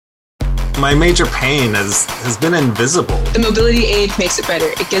My major pain has been invisible. The mobility aid makes it better.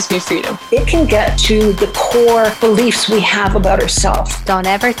 It gives me freedom. It can get to the core beliefs we have about ourselves. Don't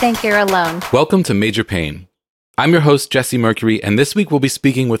ever think you're alone. Welcome to Major Pain. I'm your host, Jesse Mercury, and this week we'll be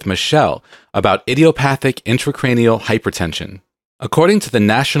speaking with Michelle about idiopathic intracranial hypertension. According to the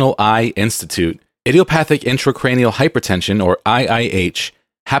National Eye Institute, idiopathic intracranial hypertension, or IIH,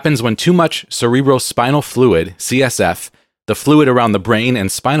 happens when too much cerebrospinal fluid, CSF, the fluid around the brain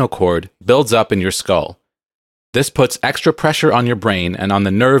and spinal cord, builds up in your skull. This puts extra pressure on your brain and on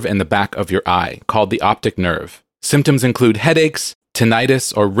the nerve in the back of your eye, called the optic nerve. Symptoms include headaches,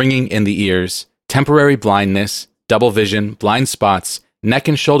 tinnitus or ringing in the ears, temporary blindness, double vision, blind spots, neck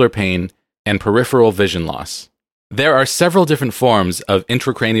and shoulder pain, and peripheral vision loss. There are several different forms of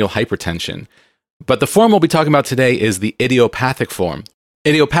intracranial hypertension, but the form we'll be talking about today is the idiopathic form.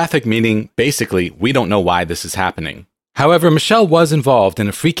 Idiopathic meaning, basically, we don't know why this is happening. However, Michelle was involved in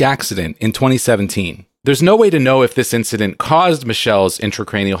a freak accident in 2017. There's no way to know if this incident caused Michelle's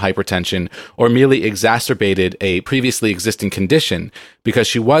intracranial hypertension or merely exacerbated a previously existing condition because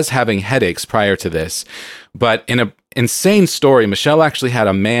she was having headaches prior to this. But in an insane story, Michelle actually had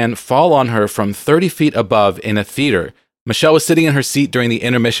a man fall on her from 30 feet above in a theater. Michelle was sitting in her seat during the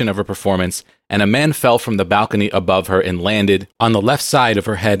intermission of her performance, and a man fell from the balcony above her and landed on the left side of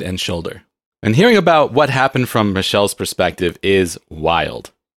her head and shoulder. And hearing about what happened from Michelle's perspective is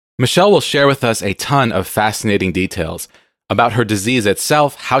wild. Michelle will share with us a ton of fascinating details about her disease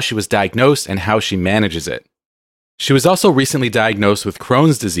itself, how she was diagnosed, and how she manages it. She was also recently diagnosed with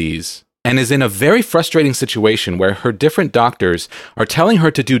Crohn's disease and is in a very frustrating situation where her different doctors are telling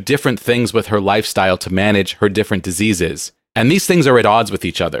her to do different things with her lifestyle to manage her different diseases. And these things are at odds with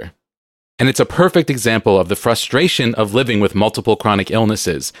each other. And it's a perfect example of the frustration of living with multiple chronic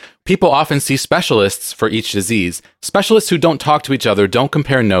illnesses. People often see specialists for each disease, specialists who don't talk to each other, don't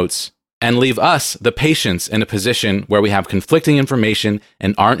compare notes, and leave us, the patients, in a position where we have conflicting information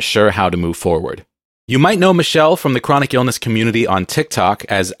and aren't sure how to move forward. You might know Michelle from the chronic illness community on TikTok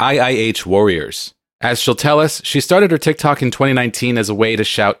as IIH Warriors. As she'll tell us, she started her TikTok in 2019 as a way to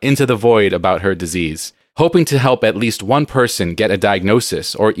shout into the void about her disease, hoping to help at least one person get a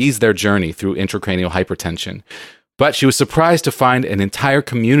diagnosis or ease their journey through intracranial hypertension. But she was surprised to find an entire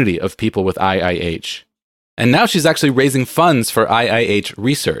community of people with IIH. And now she's actually raising funds for IIH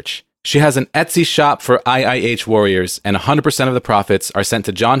research. She has an Etsy shop for IIH Warriors, and 100% of the profits are sent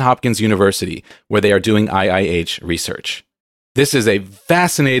to Johns Hopkins University, where they are doing IIH research. This is a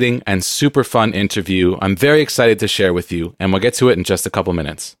fascinating and super fun interview I'm very excited to share with you, and we'll get to it in just a couple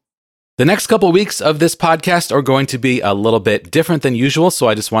minutes. The next couple weeks of this podcast are going to be a little bit different than usual, so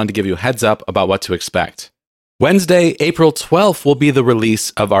I just wanted to give you a heads up about what to expect. Wednesday, April 12th will be the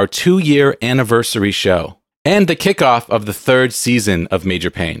release of our 2-year anniversary show and the kickoff of the 3rd season of Major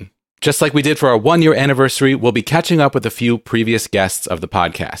Pain. Just like we did for our 1-year anniversary, we'll be catching up with a few previous guests of the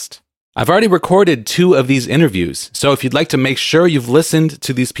podcast. I've already recorded 2 of these interviews, so if you'd like to make sure you've listened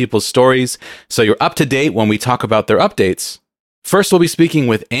to these people's stories so you're up to date when we talk about their updates, first, we'll be speaking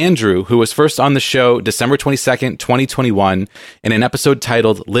with Andrew, who was first on the show December 22nd, 2021, in an episode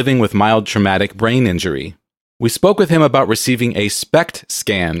titled Living with Mild Traumatic Brain Injury. We spoke with him about receiving a SPECT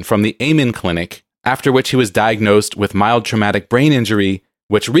scan from the Amen Clinic, after which he was diagnosed with mild traumatic brain injury,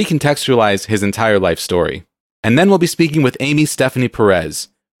 which recontextualized his entire life story. And then we'll be speaking with Amy Stephanie Perez,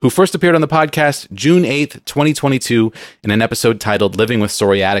 who first appeared on the podcast June 8th, 2022, in an episode titled Living with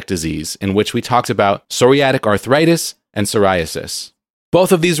Psoriatic Disease, in which we talked about psoriatic arthritis and psoriasis.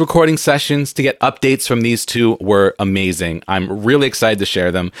 Both of these recording sessions to get updates from these 2 were amazing. I'm really excited to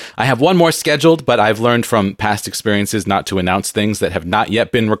share them. I have one more scheduled, but I've learned from past experiences not to announce things that have not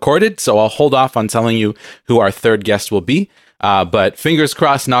yet been recorded, so I'll hold off on telling you who our 3rd guest will be. But fingers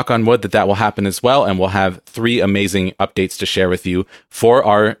crossed, knock on wood, that will happen as well, and we'll have 3 amazing updates to share with you for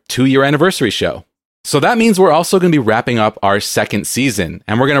our 2-year anniversary show. So that means we're also going to be wrapping up our 2nd season,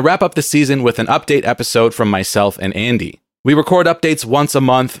 and we're going to wrap up the season with an update episode from myself and Andy. We record updates once a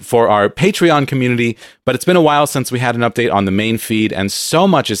month for our Patreon community, but it's been a while since we had an update on the main feed, and so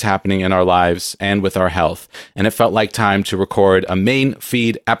much is happening in our lives and with our health, and it felt like time to record a main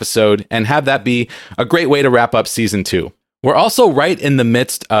feed episode and have that be a great way to wrap up season 2. We're also right in the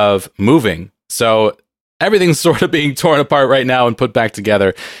midst of moving, so everything's sort of being torn apart right now and put back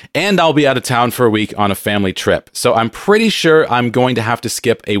together, and I'll be out of town for a week on a family trip. So I'm pretty sure I'm going to have to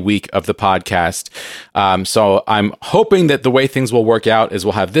skip a week of the podcast. So I'm hoping that the way things will work out is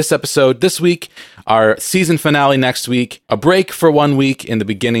we'll have this episode this week, our season finale next week, a break for 1 week in the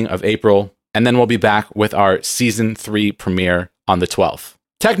beginning of April, and then we'll be back with our season 3 premiere on the 12th.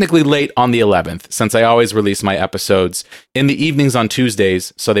 technically late on the 11th, since I always release my episodes in the evenings on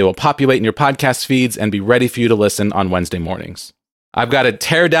Tuesdays, so they will populate in your podcast feeds and be ready for you to listen on Wednesday mornings. I've got to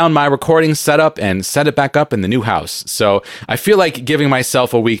tear down my recording setup and set it back up in the new house, so I feel like giving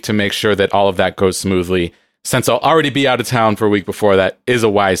myself a week to make sure that all of that goes smoothly, since I'll already be out of town for a week before that, is a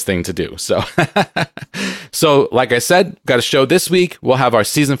wise thing to do. So, so like I said, got a show this week. We'll have our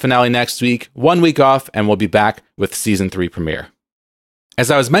season finale next week, 1 week off, and we'll be back with season 3 premiere. As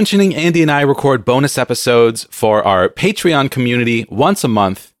I was mentioning, Andy and I record bonus episodes for our Patreon community once a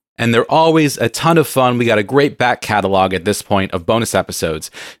month, and they're always a ton of fun. We got a great back catalog at this point of bonus episodes.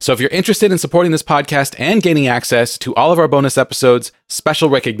 So if you're interested in supporting this podcast and gaining access to all of our bonus episodes, special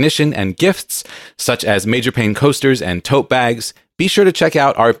recognition, and gifts, such as Major Pain coasters and tote bags, be sure to check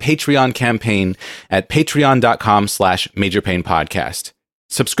out our Patreon campaign at patreon.com/majorpainpodcast.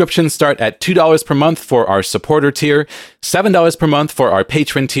 Subscriptions start at $2 per month for our supporter tier, $7 per month for our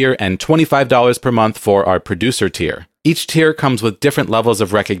patron tier, and $25 per month for our producer tier. Each tier comes with different levels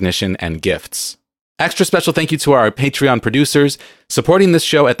of recognition and gifts. Extra special thank you to our Patreon producers, supporting this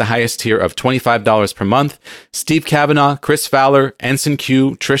show at the highest tier of $25 per month, Steve Kavanaugh, Chris Fowler, Ensign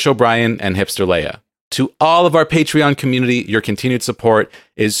Q, Trish O'Brien, and Hipster Leia. To all of our Patreon community, your continued support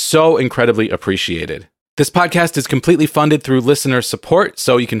is so incredibly appreciated. This podcast is completely funded through listener support,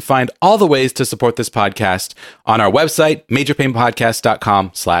 so you can find all the ways to support this podcast on our website,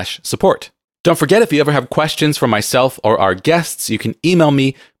 majorpainpodcast.com/support. Don't forget, if you ever have questions for myself or our guests, you can email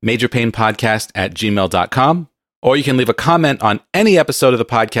me, majorpainpodcast@gmail.com, or you can leave a comment on any episode of the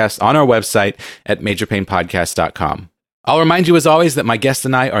podcast on our website at majorpainpodcast.com. I'll remind you, as always, that my guest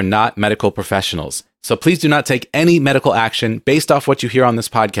and I are not medical professionals, so please do not take any medical action based off what you hear on this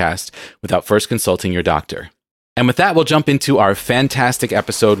podcast without first consulting your doctor. And with that, we'll jump into our fantastic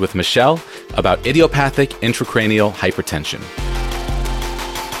episode with Michelle about idiopathic intracranial hypertension.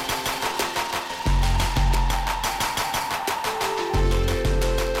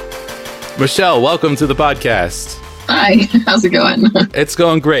 Michelle, welcome to the podcast. Hi, how's it going? It's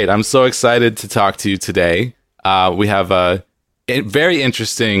going great. I'm so excited to talk to you today. We have a very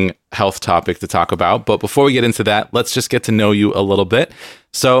interesting health topic to talk about, but before we get into that, let's just get to know you a little bit.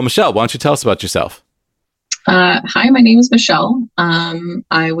 So, Michelle, why don't you tell us about yourself? Hi, my name is Michelle.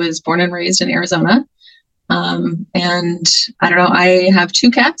 I was born and raised in Arizona, and I don't know, I have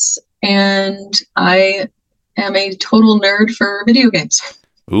 2 cats, and I am a total nerd for video games.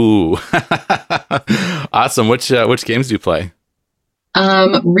 Ooh, awesome. Which games do you play?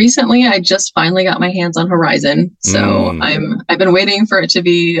 Recently, I just finally got my hands on Horizon, so I've been waiting for it to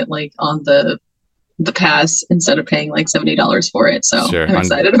be like on the pass instead of paying like $70 for it. So sure. I'm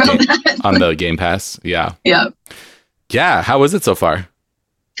excited about that. On the Game Pass, yeah. Yeah. How is it so far?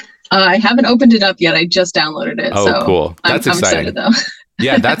 I haven't opened it up yet. I just downloaded it. Oh, so Cool. That's exciting. I'm excited though.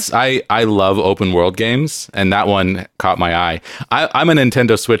 Yeah, I love open world games, and that one caught my eye. I'm a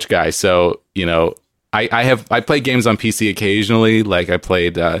Nintendo Switch guy, so you know, I play games on PC occasionally. Like I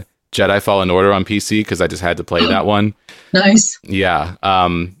played Jedi Fallen Order on PC because I just had to play that one. Nice. Yeah.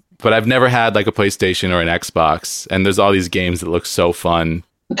 But I've never had like a PlayStation or an Xbox, and there's all these games that look so fun.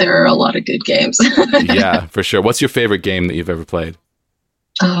 There are a lot of good games. Yeah, for sure. What's your favorite game that you've ever played?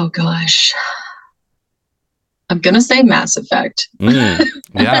 Oh gosh. I'm going to say Mass Effect. Yeah.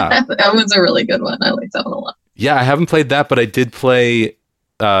 That one's a really good one. I like that one a lot. Yeah, I haven't played that, but I did play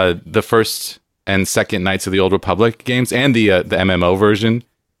the first and second Knights of the Old Republic games and the MMO version.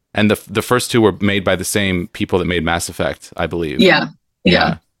 And the first 2 were made by the same people that made Mass Effect, I believe. Yeah.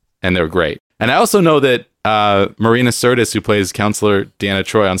 And they were great. And I also know that Marina Sirtis, who plays Counselor Deanna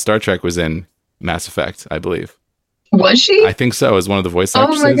Troi on Star Trek, was in Mass Effect, I believe. Was she? I think so, as one of the voice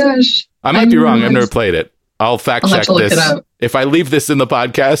actresses. Oh my gosh. I might be wrong. I've never played it. I'll fact check this. If I leave this in the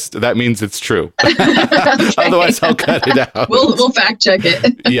podcast, that means it's true. Otherwise, I'll cut it out. We'll fact check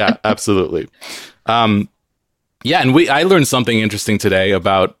it. Yeah, absolutely. And I learned something interesting today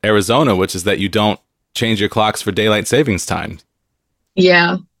about Arizona, which is that you don't change your clocks for daylight savings time.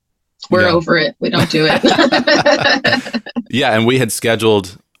 Yeah, we're over it. We don't do it. Yeah, and we had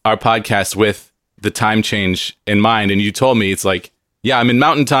scheduled our podcast with the time change in mind, and you told me it's like, yeah, I'm in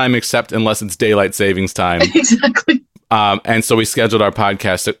Mountain Time, except unless it's daylight savings time. Exactly. And so we scheduled our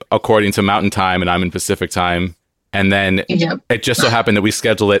podcast according to Mountain Time, and I'm in Pacific Time. And then It just so happened that we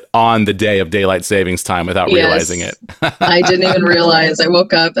scheduled it on the day of daylight savings time without realizing it. I didn't even realize. I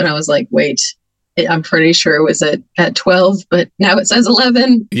woke up and I was like, wait, I'm pretty sure it was at 12, but now it says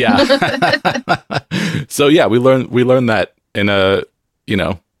 11. Yeah. So yeah, we learned that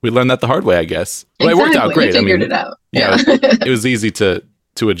we learned that the hard way, I guess. Well, exactly. It worked out great. We figured it out. Yeah. It was easy to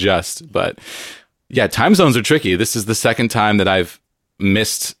adjust, but yeah, time zones are tricky. This is the second time that I've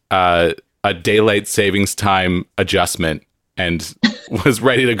missed a daylight savings time adjustment and was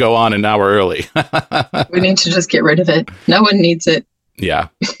ready to go on an hour early. We need to just get rid of it. No one needs it. Yeah.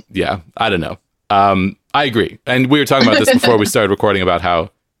 I don't know. I agree. And we were talking about this before we started recording about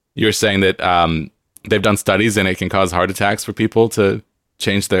how you're saying that they've done studies and it can cause heart attacks for people to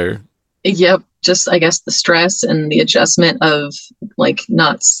change their... Yep. Just, I guess, the stress and the adjustment of like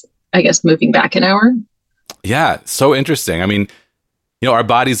not, I guess, moving back an hour. Yeah. So interesting. I mean, our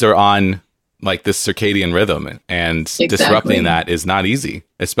bodies are on like this circadian rhythm, and disrupting that is not easy,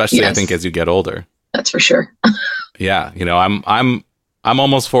 especially I think as you get older. That's for sure. Yeah. I'm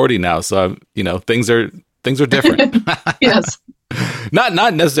almost 40 now. So, things are different. Yes.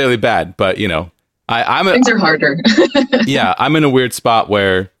 Not necessarily bad, but things are harder. Yeah. I'm in a weird spot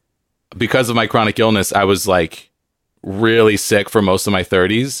where, because of my chronic illness, I was like really sick for most of my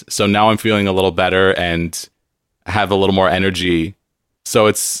 30s. So now I'm feeling a little better and have a little more energy. So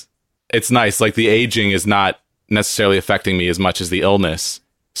it's nice. Like the aging is not necessarily affecting me as much as the illness.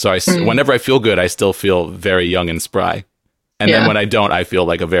 So whenever I feel good, I still feel very young and spry. And then when I don't, I feel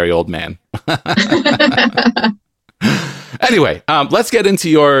like a very old man. Anyway, let's get into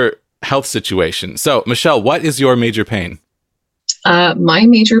your health situation. So Michelle, what is your major pain? My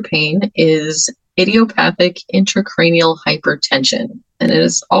major pain is idiopathic intracranial hypertension, and it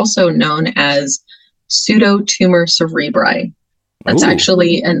is also known as pseudotumor cerebri. That's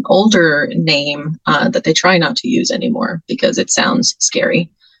actually an older name that they try not to use anymore because it sounds scary.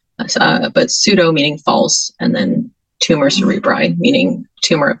 But pseudo meaning false, and then tumor cerebri meaning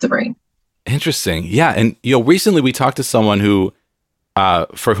tumor of the brain. Interesting. Yeah. And, recently we talked to someone who,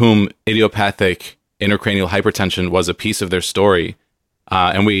 for whom idiopathic intracranial hypertension was a piece of their story.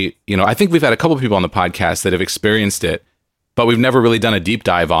 And we, I think we've had a couple of people on the podcast that have experienced it, but we've never really done a deep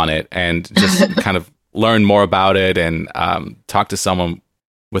dive on it and just kind of learn more about it and talk to someone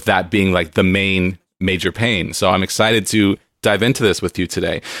with that being like the main major pain. So I'm excited to dive into this with you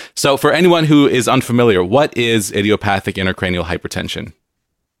today. So for anyone who is unfamiliar, what is idiopathic intracranial hypertension?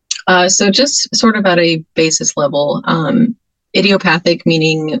 So just sort of at a basis level, idiopathic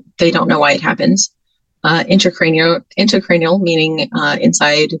meaning they don't know why it happens. Intracranial meaning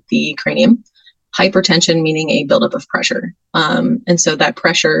inside the cranium. Hypertension meaning a buildup of pressure. And so that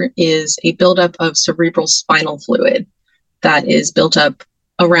pressure is a buildup of cerebral spinal fluid that is built up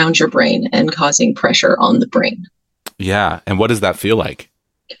around your brain and causing pressure on the brain. Yeah. And what does that feel like?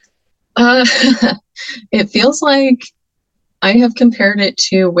 It feels like I have compared it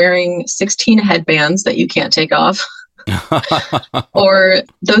to wearing 16 headbands that you can't take off. Or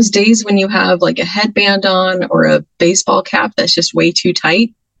those days when you have like a headband on or a baseball cap that's just way too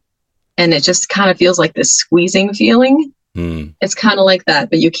tight. And it just kind of feels like this squeezing feeling. It's kind of like that,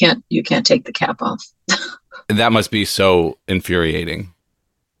 but you can't take the cap off. That must be so infuriating.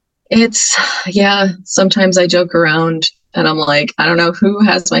 Sometimes I joke around and I'm like, I don't know who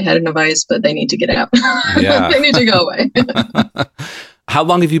has my head in a vice, but they need to get out. Yeah. They need to go away. How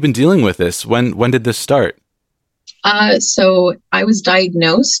long have you been dealing with this? When did this start? So I was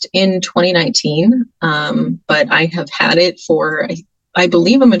diagnosed in 2019, but I have had it for, I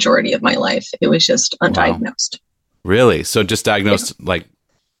believe, a majority of my life. It was just undiagnosed. Wow. Really? So just diagnosed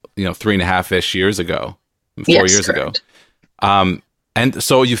 3.5-ish years ago, 4 years ago. And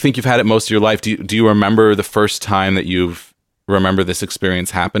so you think you've had it most of your life. Do you remember the first time that you've remember this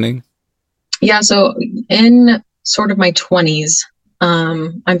experience happening? Yeah. So in sort of my 20s,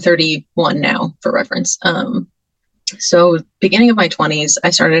 I'm 31 now for reference. So beginning of my 20s, I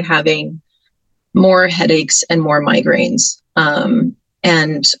started having more headaches and more migraines.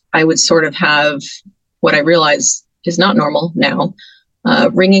 And I would sort of have what I realize is not normal now,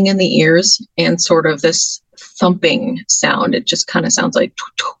 ringing in the ears and sort of this thumping sound. It just kind of sounds like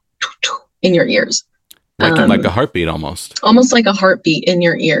in your ears. Like a heartbeat almost. Almost like a heartbeat in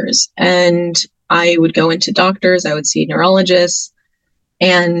your ears. And I would go into doctors, I would see neurologists,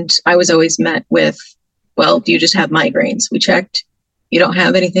 and I was always met with, well, do you just have migraines? We checked. You don't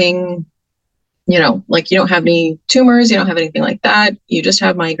have anything, you don't have any tumors. You don't have anything like that. You just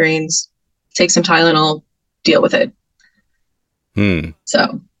have migraines. Take some Tylenol, deal with it.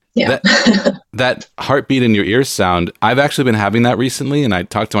 So, yeah. That heartbeat in your ears sound, I've actually been having that recently, and I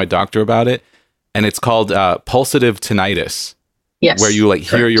talked to my doctor about it, and it's called pulsative tinnitus. Yes. Where you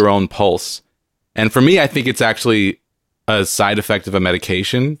hear your own pulse. And for me, I think it's actually a side effect of a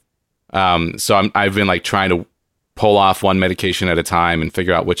medication. So I've been trying to pull off one medication at a time and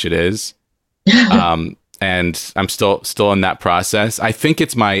figure out which it is. And I'm still in that process. I think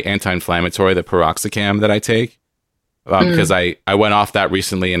it's my anti-inflammatory, the piroxicam that I take, because I went off that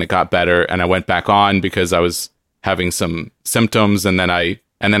recently and it got better, and I went back on because I was having some symptoms, and then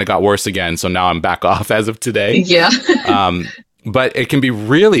it got worse again. So now I'm back off as of today. Yeah. But it can be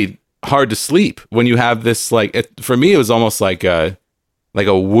really hard to sleep when you have this, for me, it was almost like a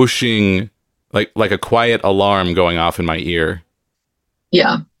whooshing, like a quiet alarm going off in my ear.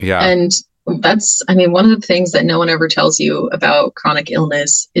 Yeah. Yeah. And that's, one of the things that no one ever tells you about chronic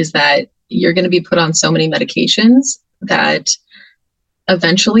illness is that you're going to be put on so many medications that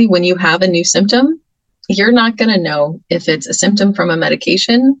eventually when you have a new symptom, you're not going to know if it's a symptom from a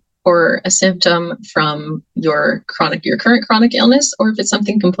medication or a symptom from your current chronic illness, or if it's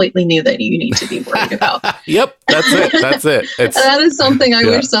something completely new that you need to be worried about. Yep, that's it. That is something I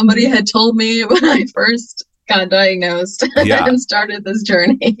wish somebody had told me when I first got diagnosed and started this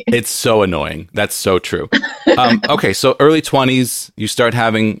journey. It's so annoying. That's so true. Okay, so early 20s, you start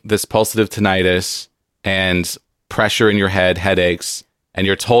having this pulsative tinnitus and pressure in your head, headaches, and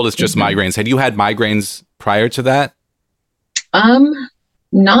you're told it's just migraines. Had you had migraines prior to that?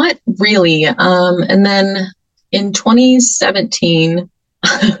 Not really. And then in 2017,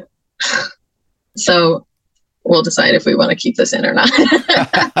 so we'll decide if we want to keep this in or not.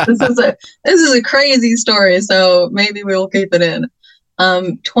 This is a crazy story, so maybe we'll keep it in.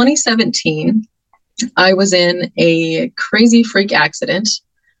 2017, I was in a crazy freak accident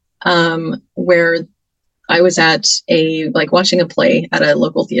where I was at watching a play at a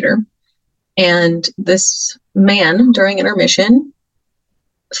local theater, and this man during intermission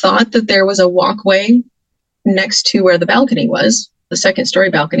thought that there was a walkway next to where the balcony was, the second story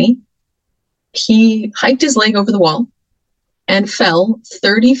balcony. He hiked his leg over the wall and fell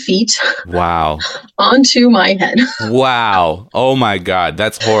 30 feet. Wow. Onto my head. Wow. Oh my God.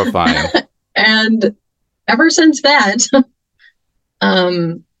 That's horrifying. And ever since that,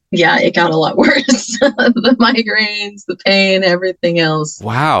 it got a lot worse. The migraines, the pain, everything else.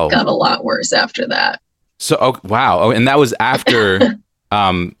 Wow. Got a lot worse after that. So, wow. Oh, and that was after,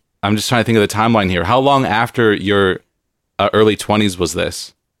 I'm just trying to think of the timeline here. How long after your early 20s was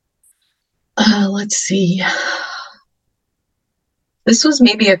this? Let's see. This was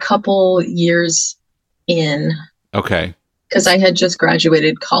maybe a couple years in. Okay. Because I had just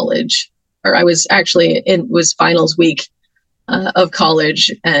graduated college, or it was finals week of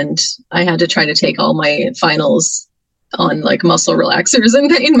college, and I had to try to take all my finals on muscle relaxers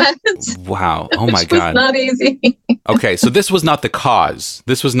and pain meds. Wow. Oh my God. Which was not easy. Okay. So this was not the cause.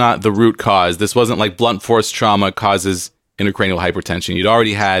 This was not the root cause. This wasn't like blunt force trauma causes intracranial hypertension. You'd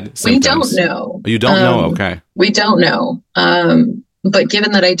already had symptoms. We don't know. You don't know? Okay. We don't know. But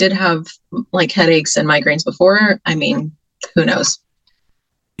given that I did have headaches and migraines before, who knows?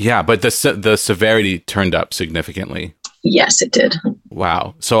 Yeah, but the severity turned up significantly. Yes, it did.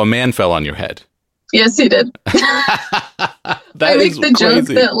 Wow. So a man fell on your head. Yes, he did. I make the joke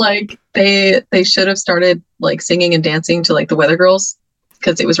that they should have started singing and dancing to the Weather Girls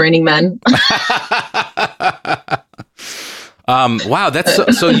because it was raining men. Wow, that's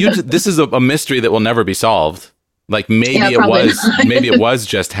so this is a mystery that will never be solved. Maybe it was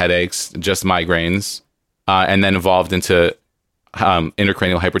just headaches, just migraines, and then evolved into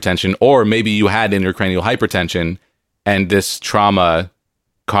intracranial hypertension, or maybe you had intracranial hypertension and this trauma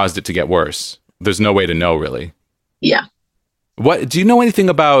caused it to get worse. There's no way to know, really. Yeah. What do you know anything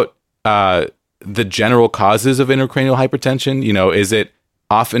about the general causes of intracranial hypertension?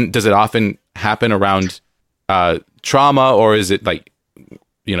 Does it often happen around trauma, or is it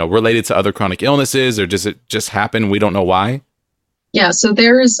related to other chronic illnesses, or does it just happen? We don't know why. Yeah. So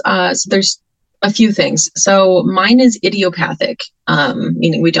there's a few things. So mine is idiopathic,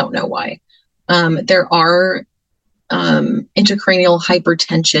 meaning we don't know why. There are intracranial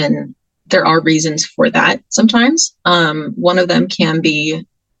hypertension. There are reasons for that sometimes. One of them can be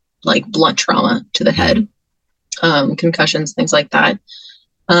blunt trauma to the head, concussions, things like that.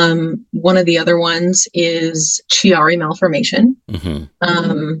 One of the other ones is Chiari malformation.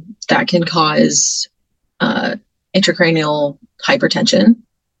 That can cause intracranial hypertension.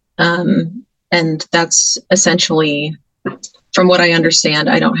 And that's essentially, from what I understand,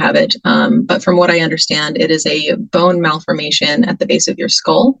 I don't have it, but from what I understand, it is a bone malformation at the base of your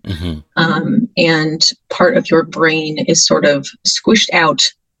skull. And part of your brain is sort of squished out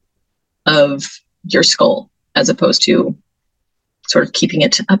of your skull, as opposed to sort of keeping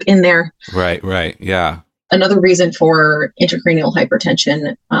it up in there. Right. Yeah. Another reason for intracranial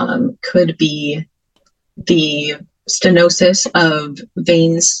hypertension could be the stenosis of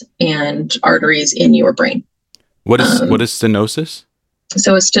veins and arteries in your brain. What is stenosis?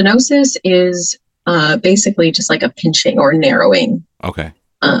 So a stenosis is basically just like a pinching or narrowing. Okay.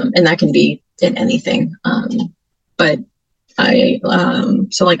 And that can be in anything. But I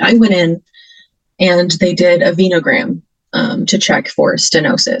went in and they did a venogram to check for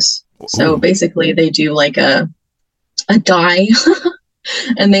stenosis. So basically they do like a dye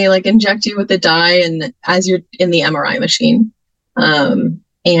and they like inject you with the dye and as you're in the MRI machine.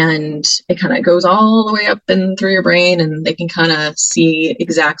 And it kind of goes all the way up and through your brain, and they can kind of see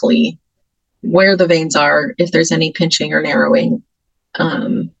exactly where the veins are, if there's any pinching or narrowing.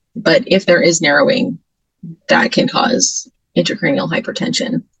 But if there is narrowing, that can cause intracranial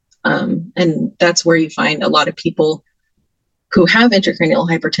hypertension. And that's where you find a lot of people who have intracranial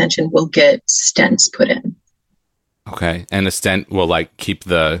hypertension will get stents put in. Okay. And a stent will like keep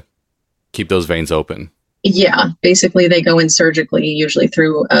those veins open. Yeah, basically they go in surgically, usually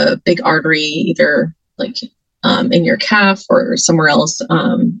through a big artery, either like in your calf or somewhere else.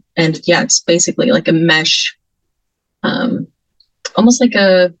 And yeah, it's basically like a mesh, almost like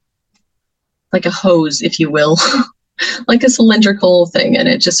a hose, if you will, like a cylindrical thing, and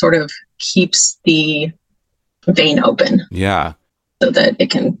it just sort of keeps the vein open. Yeah, so that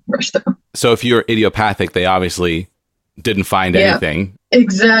it can rush through. So if you're idiopathic, they obviously didn't find anything.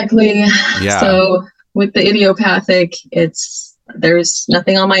 Exactly. Yeah. So with the idiopathic, there's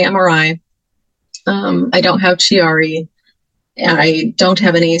nothing on my MRI. I don't have Chiari. I don't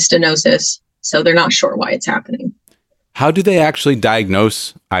have any stenosis, so they're not sure why it's happening. How do they actually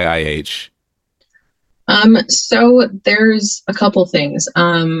diagnose IIH? So there's a couple things.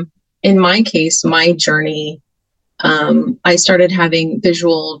 In my case, my journey, I started having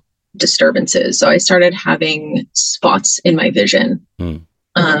visual disturbances. So I started having spots in my vision.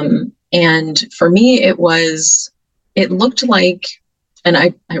 And for me, it looked like, and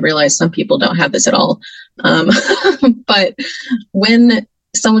I realize some people don't have this at all. But when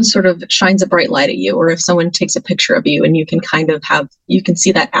someone sort of shines a bright light at you, or if someone takes a picture of you and you can you can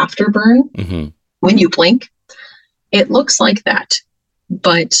see that afterburn when you blink, it looks like that,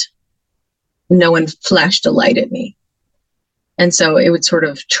 but no one flashed a light at me. And so it would sort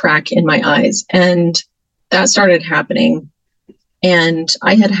of track in my eyes, and that started happening. And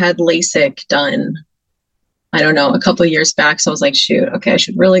I had LASIK done, I don't know, a couple of years back. So I was like, shoot, okay, I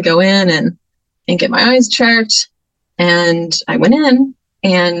should really go in and get my eyes checked. And I went in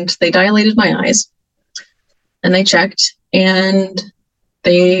and they dilated my eyes and they checked, and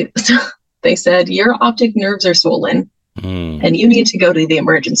they said, your optic nerves are swollen and you need to go to the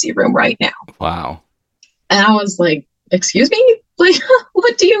emergency room right now. Wow. And I was like, excuse me? Like,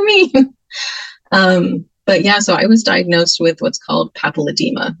 what do you mean? But yeah, so I was diagnosed with what's called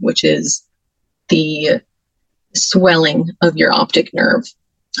papilledema, which is the swelling of your optic nerve.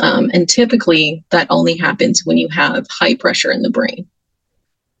 And typically that only happens when you have high pressure in the brain.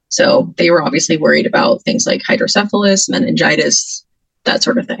 So they were obviously worried about things like hydrocephalus, meningitis, that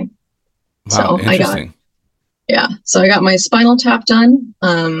sort of thing. Wow, so interesting. So I got my spinal tap done,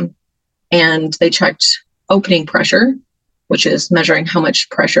 and they checked opening pressure, which is measuring how much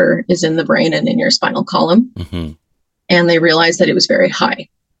pressure is in the brain and in your spinal column. And they realized that it was very high.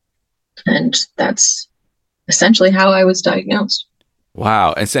 And that's essentially how I was diagnosed.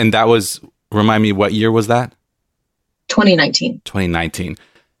 Wow. And that was, remind me, what year was that? 2019. 2019.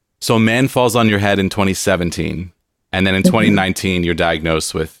 So a man falls on your head in 2017. And then in 2019, you're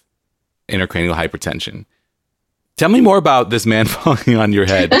diagnosed with intracranial hypertension. Tell me more about this man falling on your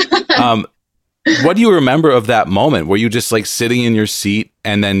head. What do you remember of that moment? Were you just like sitting in your seat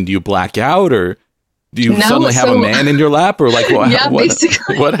and then you black out, or do you suddenly have a man in your lap, or like what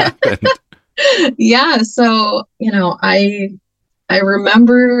happened? Yeah. So, I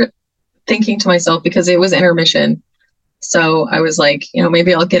remember thinking to myself, because it was intermission. So I was like,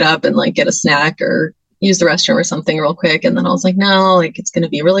 maybe I'll get up and like get a snack or use the restroom or something real quick. And then I was like, no, like it's going to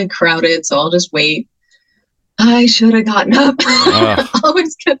be really crowded. So I'll just wait. I should have gotten up.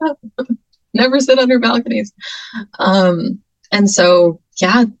 Always get up. Never sit under balconies. And so,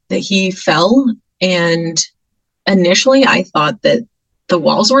 he fell. And initially I thought that the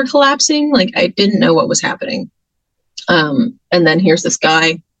walls were collapsing. Like I didn't know what was happening. And then here's this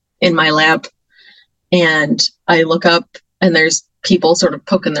guy in my lap, and I look up and there's people sort of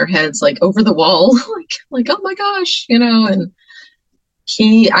poking their heads like over the wall, like, oh my gosh, and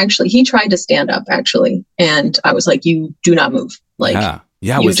he tried to stand up actually. And I was like, you do not move. Like,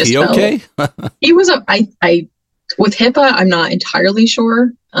 yeah. Was he okay? He was, I with HIPAA, I'm not entirely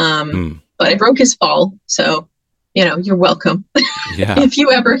sure. But I broke his fall. So, you're welcome. Yeah. If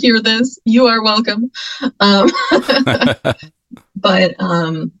you ever hear this, you are welcome. But,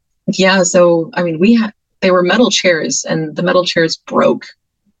 so, I mean, they were metal chairs, and the metal chairs broke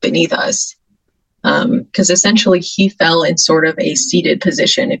beneath us. Because essentially he fell in sort of a seated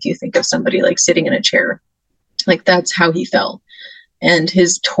position. If you think of somebody like sitting in a chair, like that's how he fell. And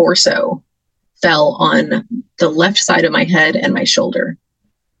his torso fell on the left side of my head and my shoulder.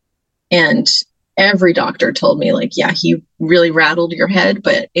 And every doctor told me, like, yeah, he really rattled your head,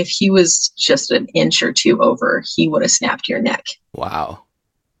 but if he was just an inch or two over, he would have snapped your neck. Wow.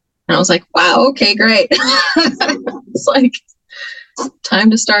 And I was like, wow, okay, great. It's like time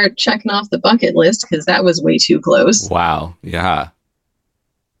to start checking off the bucket list because that was way too close. Wow. Yeah.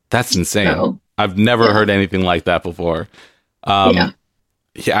 That's insane. So, I've never heard anything like that before. Yeah,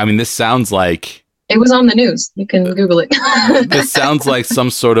 I mean, this sounds like... It was on the news. You can Google it. This sounds like some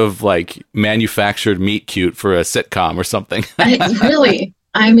sort of like manufactured meet cute for a sitcom or something. Really?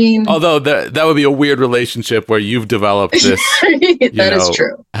 I mean... Although that would be a weird relationship where you've developed this that is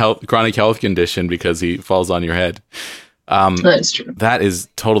true. Chronic health condition because he falls on your head. That is true. That is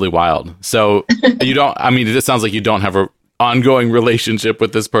totally wild. So you don't... I mean, it sounds like you don't have a ongoing relationship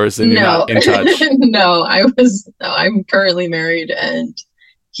with this person. You're not in touch. No, I'm currently married and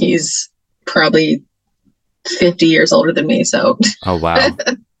he's probably 50 years older than me. So, oh, wow.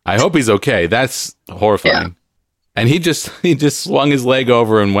 I hope he's okay. That's horrifying. Yeah. And he just swung his leg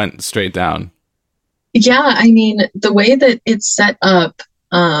over and went straight down. Yeah. I mean, the way that it's set up,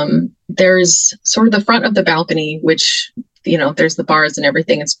 there's sort of the front of the balcony, which, there's the bars and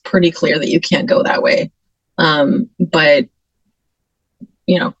everything. It's pretty clear that you can't go that way. But,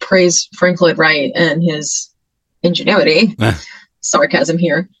 praise Frank Lloyd Wright and his ingenuity, sarcasm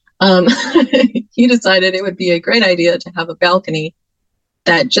here. He decided it would be a great idea to have a balcony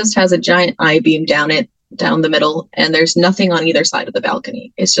that just has a giant I-beam down the middle, and there's nothing on either side of the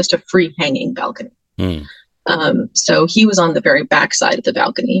balcony. It's just a free hanging balcony. So he was on the very back side of the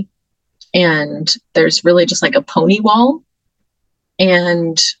balcony, and there's really just like a pony wall,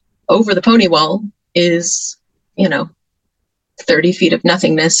 and over the pony wall is 30 feet of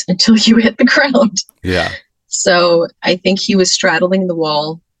nothingness until you hit the ground. Yeah. So I think he was straddling the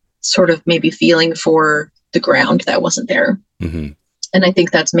wall, sort of maybe feeling for the ground that wasn't there. Mm-hmm. And I think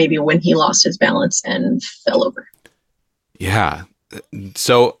that's maybe when he lost his balance and fell over. Yeah.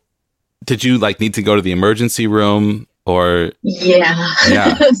 So did you need to go to the emergency room or?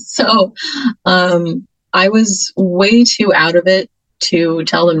 Yeah. So I was way too out of it to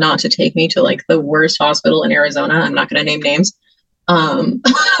tell them not to take me to the worst hospital in Arizona. I'm not going to name names.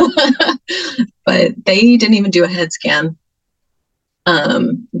 But they didn't even do a head scan.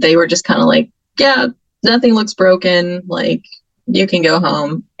 They were just kind of like, yeah, nothing looks broken. You can go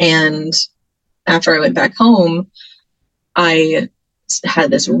home. And after I went back home, I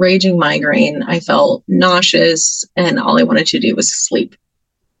had this raging migraine. I felt nauseous and all I wanted to do was sleep.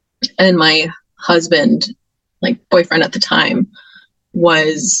 And my husband, boyfriend at the time, he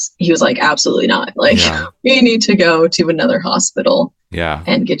was like, absolutely not. We need to go to another hospital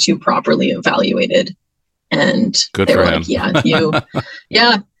and get you properly evaluated. And good they for were him.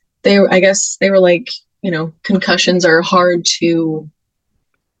 I guess they were like, concussions are hard to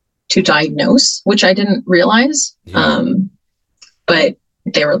diagnose, which I didn't realize. Yeah. But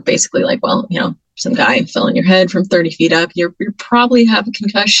they were basically like, well, some guy fell on your head from 30 feet up. You probably have a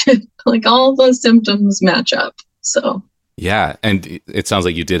concussion. All those symptoms match up. So. Yeah. And it sounds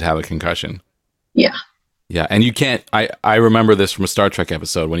like you did have a concussion. Yeah. Yeah. And you can't, I remember this from a Star Trek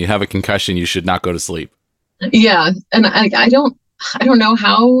episode. When you have a concussion, you should not go to sleep. Yeah. And I don't know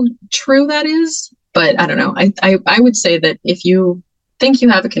how true that is, but I don't know. I would say that if you think you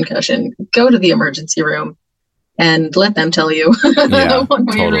have a concussion, go to the emergency room and let them tell you one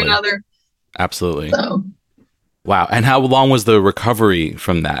way or another. Absolutely. So. Wow. And how long was the recovery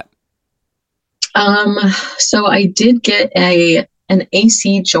from that? So I did get an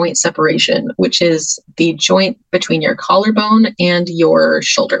AC joint separation, which is the joint between your collarbone and your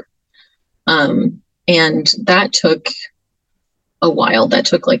shoulder. And that took a while. That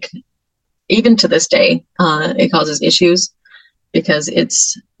took even to this day, it causes issues because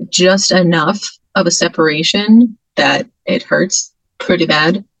it's just enough of a separation that it hurts pretty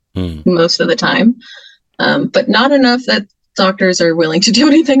bad most of the time. But not enough that doctors are willing to do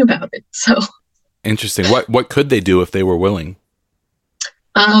anything about it. So. Interesting. What could they do if they were willing?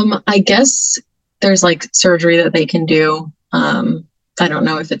 I guess there's surgery that they can do. I don't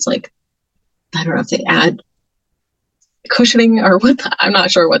know if it's I don't know if they add cushioning or what. I'm not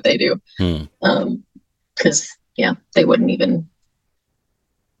sure what they do. Because they wouldn't even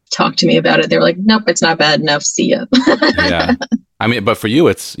talk to me about it. They were like, nope, it's not bad enough. See ya. Yeah. I mean, but for you,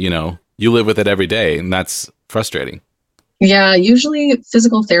 it's, you live with it every day and that's frustrating. Yeah, usually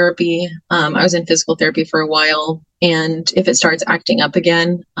physical therapy. I was in physical therapy for a while, and if it starts acting up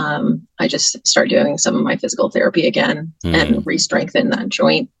again, I just start doing some of my physical therapy again and re-strengthen that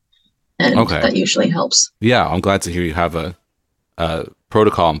joint, and that usually helps. Yeah, I'm glad to hear you have a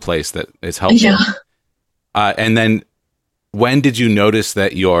protocol in place that is helpful. Yeah. And then when did you notice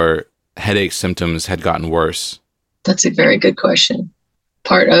that your headache symptoms had gotten worse? That's a very good question.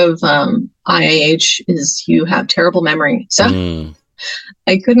 Part of IIH is you have terrible memory. So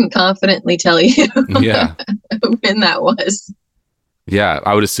I couldn't confidently tell you Yeah. when that was. Yeah,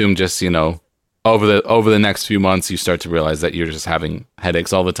 I would assume just, over the next few months, you start to realize that you're just having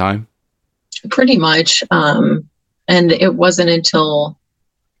headaches all the time. Pretty much. And it wasn't until,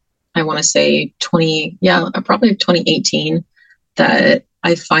 I want to say probably 2018 that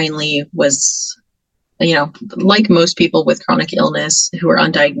I finally was, like most people with chronic illness who are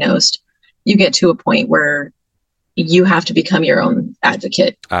undiagnosed, you get to a point where you have to become your own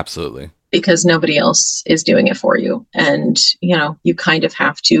advocate. Absolutely. Because nobody else is doing it for you. And, you kind of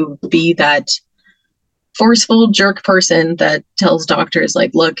have to be that forceful jerk person that tells doctors,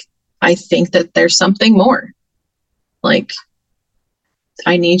 like, look, I think that there's something more. Like,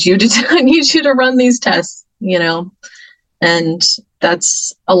 I need you to run these tests, and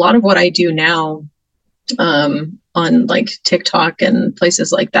that's a lot of what I do now, on like TikTok and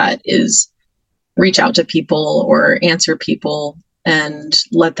places like that, is reach out to people or answer people and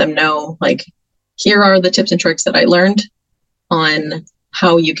let them know, like, here are the tips and tricks that I learned on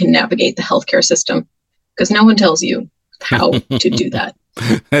how you can navigate the healthcare system, because no one tells you how to do that.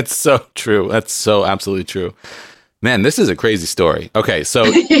 That's so true. That's so absolutely true. Man, this is a crazy story. Okay, so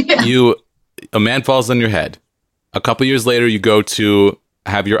Yeah. a man falls on your head. A couple years later, you go to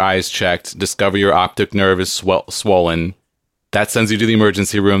have your eyes checked, discover your optic nerve is swollen. That sends you to the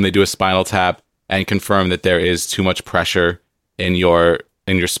emergency room. They do a spinal tap and confirm that there is too much pressure in your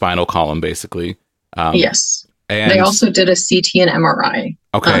spinal column, basically. Yes. And they also did a CT and MRI.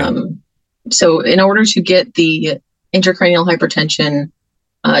 Okay. So in order to get the intracranial hypertension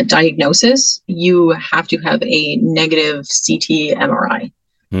diagnosis, you have to have a negative CT MRI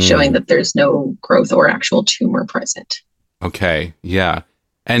showing that there's no growth or actual tumor present. Okay. Yeah.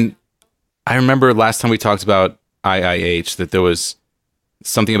 And I remember last time we talked about IIH that there was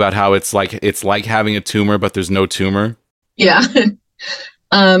something about how it's like having a tumor, but there's no tumor. Yeah.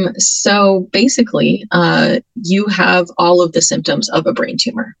 So basically, you have all of the symptoms of a brain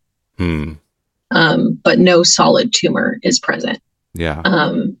tumor, but no solid tumor is present. Yeah.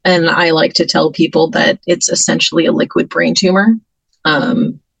 And I like to tell people that it's essentially a liquid brain tumor.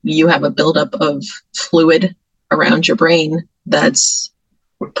 You have a buildup of fluid around your brain that's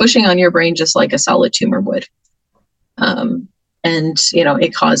pushing on your brain just like a solid tumor would. And,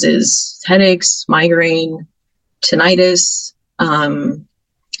 it causes headaches, migraine, tinnitus.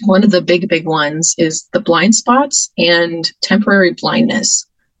 One of the big ones is the blind spots and temporary blindness.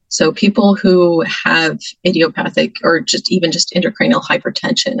 So people who have idiopathic or just intracranial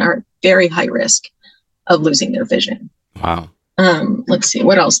hypertension are very high risk of losing their vision. Wow. Let's see,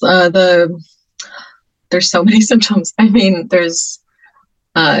 what else? There's so many symptoms. I mean, there's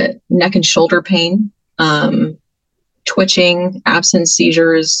neck and shoulder pain, twitching, absence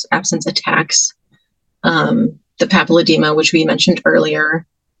seizures, absence attacks, the papilledema, which we mentioned earlier,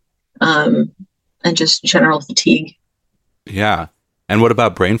 and just general fatigue. Yeah. And what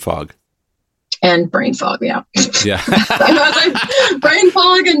about brain fog? And brain fog, yeah. Yeah. Brain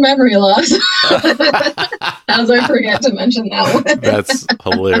fog and memory loss. As I forget to mention that one. That's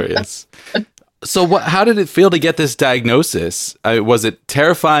hilarious. So how did it feel to get this diagnosis? Was it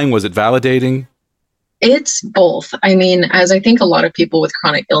terrifying? Was it validating? It's both. I mean, as I think a lot of people with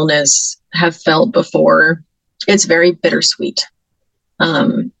chronic illness have felt before, it's very bittersweet.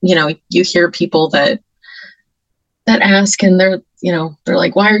 You hear people that ask and they're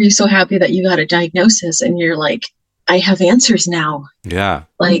like, why are you so happy that you got a diagnosis? And you're like, I have answers now. Yeah.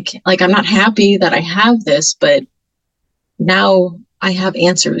 Like I'm not happy that I have this, but now I have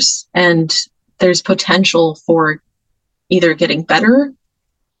answers and there's potential for either getting better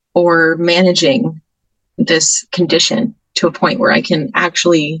or managing this condition to a point where I can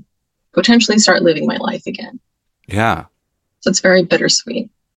actually potentially start living my life again. Yeah. So it's very bittersweet.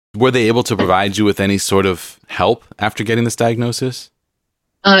 Were they able to provide you with any sort of help after getting this diagnosis?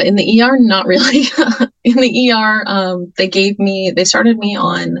 In the ER, not really. In the ER, they started me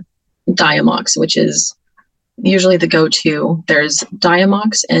on Diamox, which is usually the go-to. There's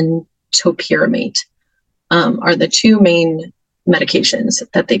Diamox and topiramate are the two main medications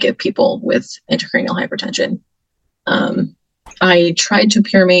that they give people with intracranial hypertension. I tried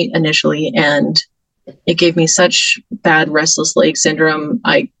topiramate initially, and it gave me such bad restless leg syndrome,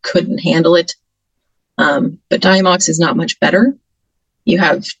 I couldn't handle it. But Diamox is not much better. You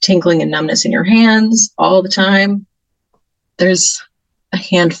have tingling and numbness in your hands all the time. There's a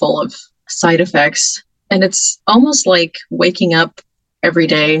handful of side effects, And it's almost like waking up every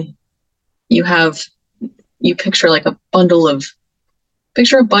day. You picture like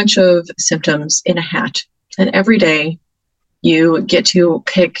picture a bunch of symptoms in a hat. And every day you get to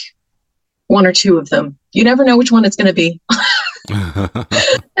pick one or two of them. You never know which one it's going to be.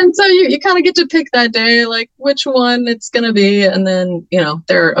 And so you kind of get to pick that day, like which one it's going to be. And then,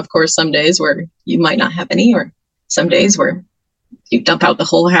 there are, of course, some days where you might not have any, or some days where you dump out the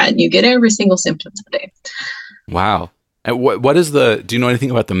whole hat and you get every single symptom today. Wow. And do you know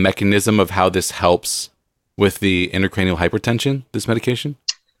anything about the mechanism of how this helps with the intracranial hypertension, this medication?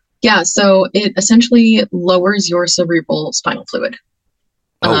 Yeah. So it essentially lowers your cerebral spinal fluid.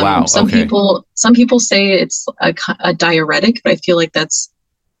 Oh, wow. Some people say it's a diuretic, but I feel like that's,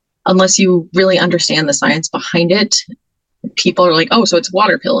 unless you really understand the science behind it, people are like, oh, so it's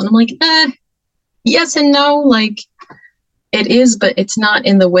water pill. And I'm like, yes and no. Like it is, but it's not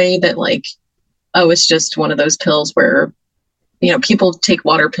in the way that like, oh, it's just one of those pills where, people take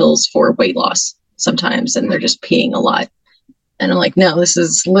water pills for weight loss sometimes and they're just peeing a lot. And I'm like, no, this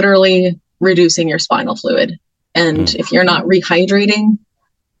is literally reducing your spinal fluid. And if you're not rehydrating,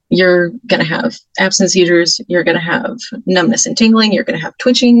 you're going to have absence seizures. You're going to have numbness and tingling. You're going to have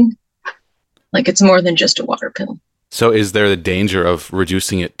twitching. Like it's more than just a water pill. So is there the danger of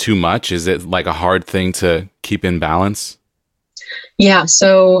reducing it too much? Is it like a hard thing to keep in balance? Yeah.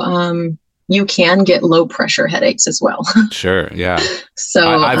 So you can get low pressure headaches as well. Sure. Yeah. So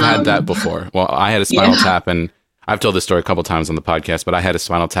I've had that before. Well, I had a spinal tap, and I've told this story a couple times on the podcast, but I had a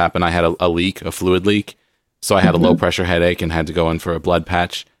spinal tap and I had a leak, a fluid leak. So I had a low pressure headache and had to go in for a blood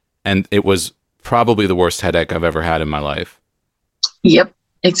patch. And it was probably the worst headache I've ever had in my life. Yep.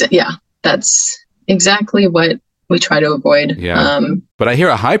 Yeah. That's exactly what we try to avoid. Yeah. But I hear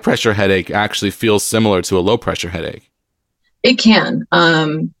a high pressure headache actually feels similar to a low pressure headache. It can.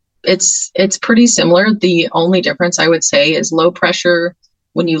 It's pretty similar. The only difference I would say is low pressure.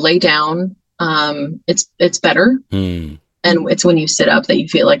 When you lay down, it's better. And it's when you sit up that you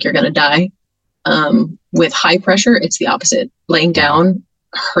feel like you're going to die. With high pressure, it's the opposite. Laying down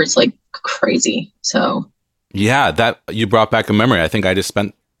hurts like crazy. So yeah, that you brought back a memory. I think I just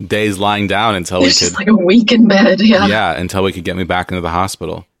spent days lying down until it's just like a week in bed. Yeah, until we could get me back into the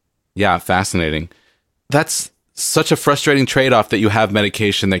hospital. Yeah, fascinating. That's such a frustrating trade-off that you have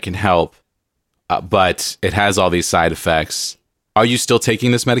medication that can help, but it has all these side effects. Are you still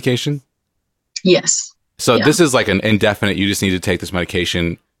taking this medication? Yes. So this is like an indefinite, you just need to take this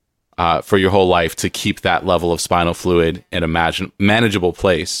medication for your whole life to keep that level of spinal fluid in a manageable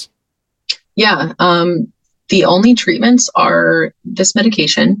place. Yeah. The only treatments are this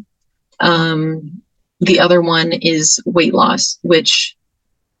medication. The other one is weight loss, which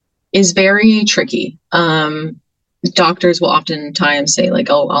is very tricky. Doctors will oftentimes say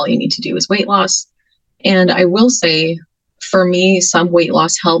like, oh, all you need to do is weight loss. And I will say, for me, some weight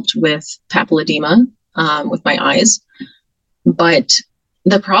loss helped with papilledema, with my eyes. But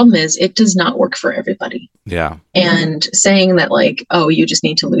the problem is it does not work for everybody. Yeah. And saying that like, oh, you just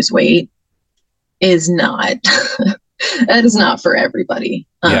need to lose weight is not, that is not for everybody.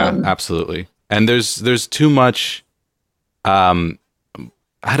 Yeah, absolutely. And there's too much,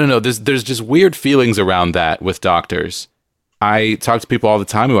 I don't know, there's just weird feelings around that with doctors. I talk to people all the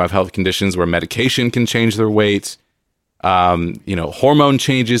time who have health conditions where medication can change their weight. Hormone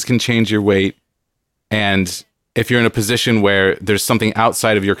changes can change your weight. And if you're in a position where there's something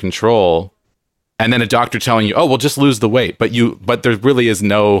outside of your control, and then a doctor telling you, oh, well, just lose the weight, but there really is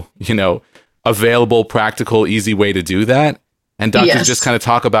no, available, practical, easy way to do that. And doctors just kind of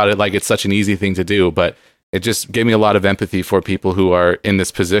talk about it like it's such an easy thing to do, but it just gave me a lot of empathy for people who are in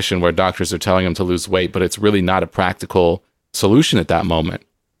this position where doctors are telling them to lose weight, but it's really not a practical solution at that moment.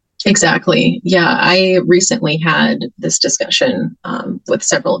 Exactly. Yeah. I recently had this discussion with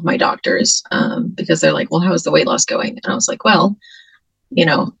several of my doctors because they're like, well, how is the weight loss going? And I was like, well,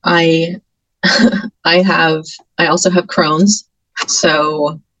 I also have Crohn's.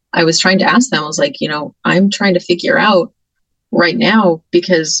 So I was trying to ask them, I was like, I'm trying to figure out right now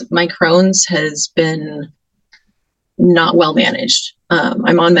because my Crohn's has been not well managed.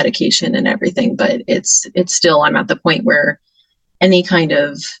 I'm on medication and everything, but it's still, I'm at the point where any kind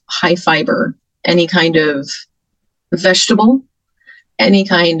of high fiber, any kind of vegetable, any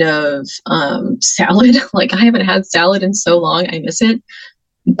kind of salad, like I haven't had salad in so long, I miss it,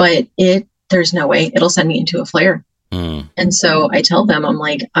 but there's no way it'll send me into a flare. And so I tell them, I'm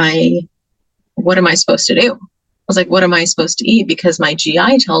like, what am I supposed to do? I was like, what am I supposed to eat? Because my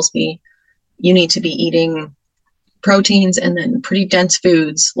GI tells me you need to be eating proteins and then pretty dense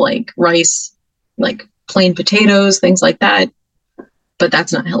foods like rice, like plain potatoes, things like that. But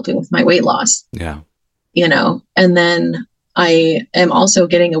that's not helping with my weight loss. Yeah. and then I am also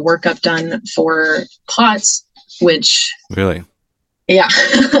getting a workup done for POTS, which really, yeah.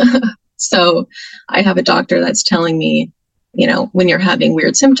 So I have a doctor that's telling me, when you're having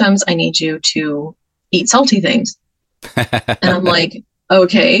weird symptoms, I need you to eat salty things. And I'm like,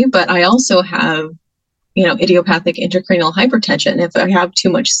 okay, but I also have, idiopathic intracranial hypertension. If I have too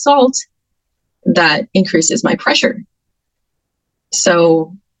much salt, that increases my pressure.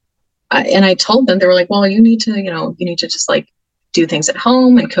 So, I told them, they were like, well, you need to just like do things at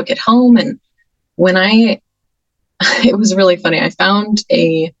home and cook at home. And when it was really funny. I found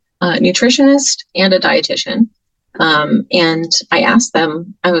a nutritionist and a dietitian. And I asked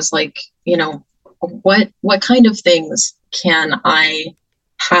them, I was like, what kind of things can I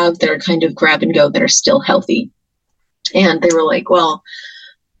have that are kind of grab and go that are still healthy? And they were like, well,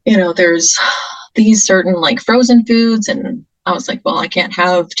 there's these certain like frozen foods. And I was like, well, I can't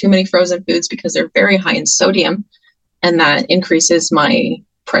have too many frozen foods because they're very high in sodium, and that increases my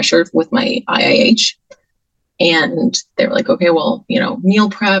pressure with my IIH. And they were like, okay, well,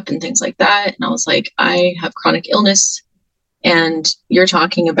 meal prep and things like that. And I was like, I have chronic illness, and you're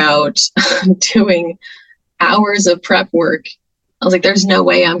talking about doing hours of prep work. I was like, there's no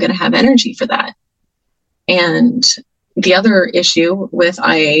way I'm going to have energy for that. And the other issue with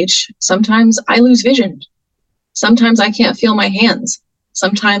IH, sometimes I lose vision. Sometimes I can't feel my hands.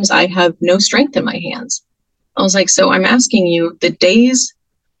 Sometimes I have no strength in my hands. I was like, so I'm asking you, the days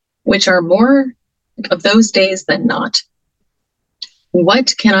which are more of those days than not,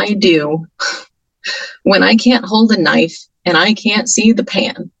 what can I do when I can't hold a knife and I can't see the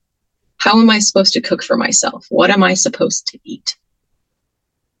pan? How am I supposed to cook for myself? What am I supposed to eat?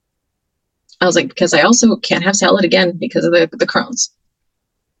 I was like, because I also can't have salad again because of the Crohn's.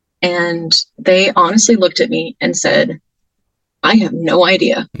 And they honestly looked at me and said, I have no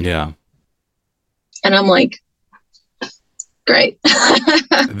idea. Yeah. And I'm like, great.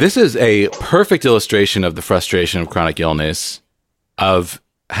 This is a perfect illustration of the frustration of chronic illness, of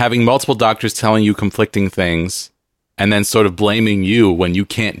having multiple doctors telling you conflicting things and then sort of blaming you when you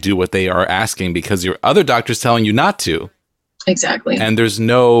can't do what they are asking because your other doctor's telling you not to. Exactly. And there's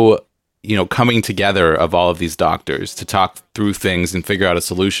no, coming together of all of these doctors to talk through things and figure out a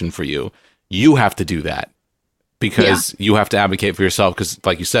solution for you. You have to do that because you have to advocate for yourself because,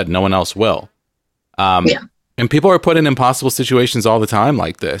 like you said, no one else will. And people are put in impossible situations all the time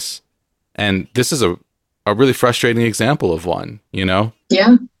like this. And this is a really frustrating example of one,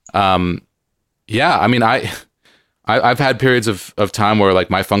 Yeah. Yeah. I mean, I've had periods of time where like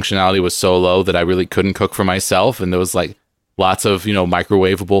my functionality was so low that I really couldn't cook for myself. And there was like lots of,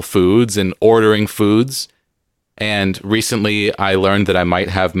 microwavable foods and ordering foods. And recently I learned that I might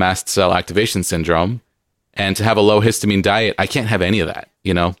have mast cell activation syndrome, and to have a low histamine diet, I can't have any of that,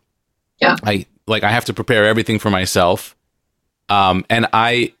 Yeah. I have to prepare everything for myself. And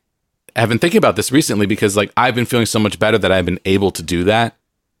I have been thinking about this recently because like I've been feeling so much better that I've been able to do that.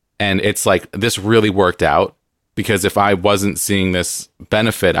 And it's like, this really worked out, because if I wasn't seeing this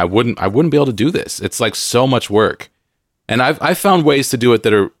benefit, I wouldn't be able to do this. It's like so much work. And I've found ways to do it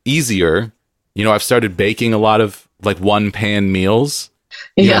that are easier. I've started baking a lot of like one pan meals.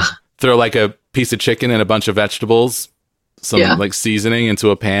 Yeah. Throw like a piece of chicken and a bunch of vegetables, some like seasoning into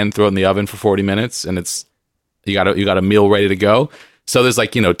a pan, throw it in the oven for 40 minutes, and you got a meal ready to go. So there's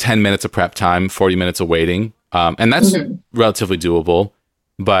like, 10 minutes of prep time, 40 minutes of waiting. And that's relatively doable.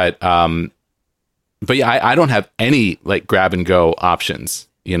 But yeah, I don't have any like grab and go options,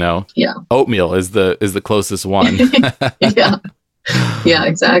 Yeah. Oatmeal is the closest one. Yeah. Yeah,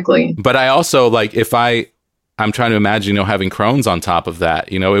 exactly. But I also like, if I'm trying to imagine, having Crohn's on top of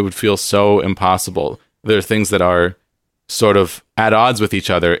that, it would feel so impossible. There are things that are sort of at odds with each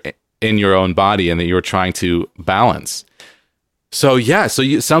other in your own body and that you're trying to balance. So yeah,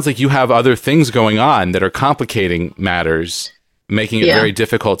 it sounds like you have other things going on that are complicating matters, making it very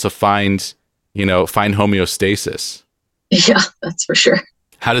difficult to find homeostasis. Yeah, that's for sure.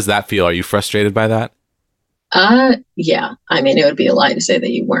 How does that feel? Are you frustrated by that? Yeah. I mean, it would be a lie to say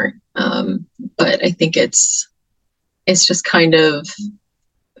that you weren't. But I think it's just kind of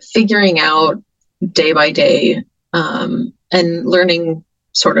figuring out day by day, and learning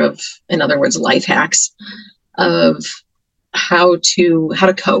sort of, in other words, life hacks of how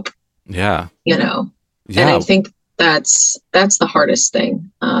to cope. Yeah. Yeah. And I think that's the hardest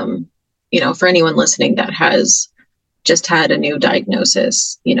thing. For anyone listening that has just had a new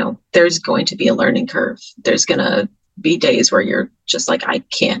diagnosis, there's going to be a learning curve. There's going to be days where you're just like, I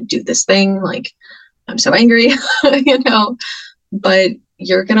can't do this thing. Like, I'm so angry, but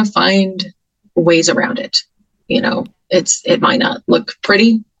you're going to find ways around it. It might not look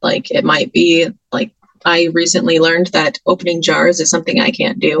pretty. Like, it might be like I recently learned that opening jars is something I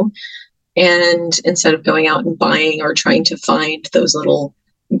can't do. And instead of going out and buying or trying to find those little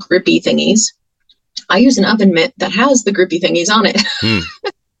grippy thingies, I use an oven mitt that has the grippy thingies on it.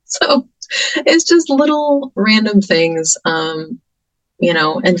 So it's just little random things, and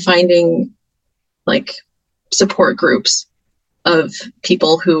finding like support groups of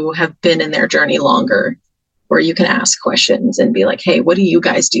people who have been in their journey longer, where you can ask questions and be like, hey, what do you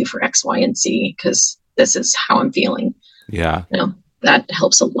guys do for X, Y, and Z? Because this is how I'm feeling. Yeah. That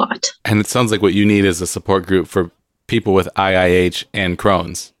helps a lot. And it sounds like what you need is a support group for people with IIH and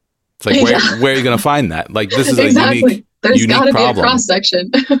Crohn's. It's like, where are you going to find that? Like, this is exactly. a unique There's got to be a problem. cross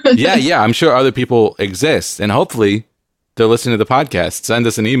section. Yeah. I'm sure other people exist. And hopefully they're listening to the podcast. Send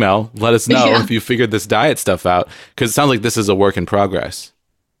us an email. Let us know if you figured this diet stuff out. Because it sounds like this is a work in progress.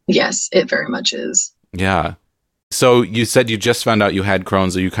 Yes, it very much is. Yeah. So you said you just found out you had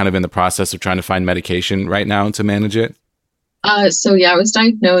Crohn's. Are you kind of in the process of trying to find medication right now to manage it? I was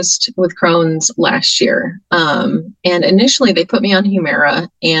diagnosed with Crohn's last year. And initially they put me on Humira,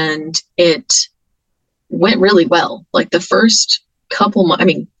 and it went really well. Like the first couple months,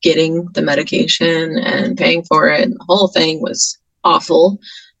 getting the medication and paying for it, and the whole thing was awful.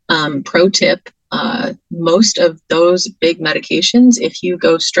 Pro tip, most of those big medications, if you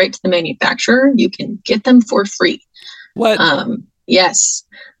go straight to the manufacturer, you can get them for free. What? Yes.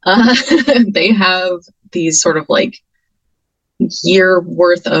 They have these sort of like year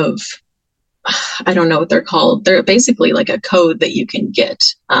worth of, I don't know what they're called. They're basically like a code that you can get,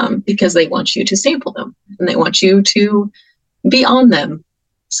 because they want you to sample them and they want you to be on them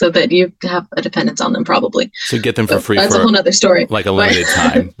so that you have a dependence on them, probably. So get them for free. That's a whole nother story. Like a limited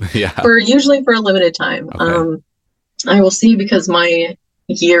time. Yeah. Usually for a limited time. Okay. I will see, because my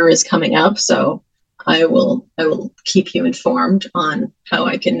year is coming up. So I will keep you informed on how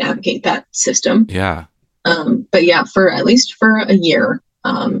I can navigate that system. Yeah. But yeah, at least for a year,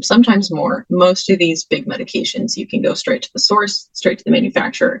 sometimes more, most of these big medications, you can go straight to the source, straight to the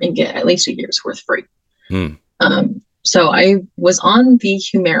manufacturer, and get at least a year's worth free. So I was on the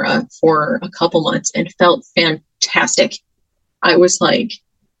Humira for a couple months and felt fantastic. I was like,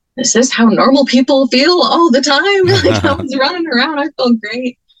 this is how normal people feel all the time. Like, I was running around, I felt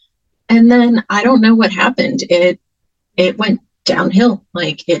great. And then I don't know what happened. It went downhill.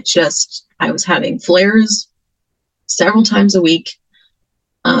 Like, I was having flares several times a week.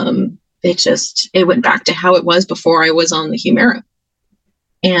 It went back to how it was before I was on the Humira.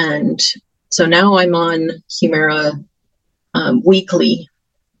 And so now I'm on Humira weekly,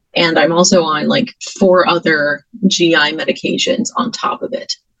 and I'm also on like 4 other GI medications on top of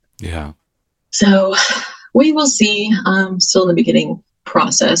it. Yeah. So we will see. Still in the beginning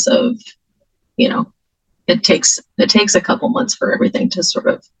process of, it takes a couple months for everything to sort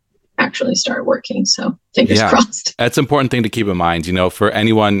of actually start working. So fingers crossed. That's an important thing to keep in mind. For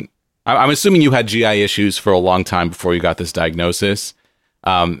anyone, I'm assuming you had GI issues for a long time before you got this diagnosis.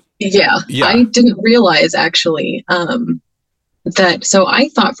 Yeah. I didn't realize actually that. So I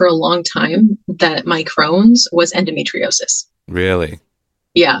thought for a long time that my Crohn's was endometriosis. Really?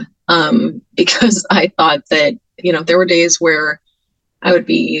 Yeah. Because I thought that, there were days where I would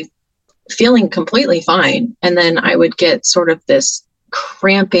be feeling completely fine, and then I would get sort of this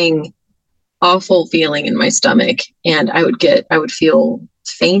cramping, awful feeling in my stomach, and I would feel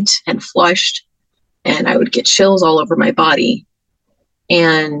faint and flushed, and I would get chills all over my body.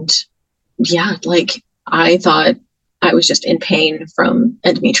 And I thought I was just in pain from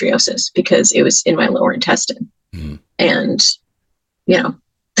endometriosis because it was in my lower intestine. And,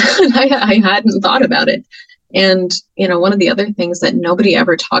 I hadn't thought about it. And, one of the other things that nobody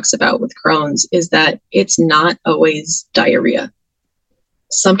ever talks about with Crohn's is that it's not always diarrhea.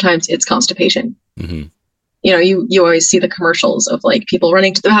 Sometimes it's constipation. Mm-hmm. You always see the commercials of like people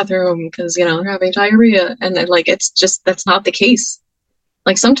running to the bathroom because, they're having diarrhea. And then like, that's not the case.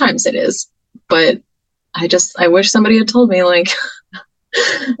 Like sometimes it is, but I wish somebody had told me, like,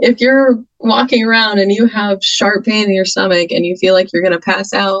 if you're walking around and you have sharp pain in your stomach and you feel like you're going to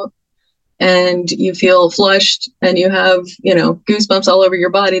pass out and you feel flushed and you have, goosebumps all over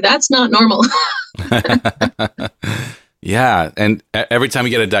your body, that's not normal. Yeah. And every time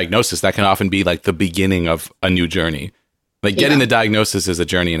you get a diagnosis, that can often be like the beginning of a new journey. Like getting the diagnosis is a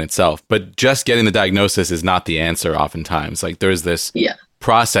journey in itself, but just getting the diagnosis is not the answer oftentimes. Like there's this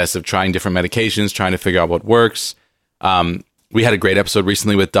process of trying different medications, trying to figure out what works. We had a great episode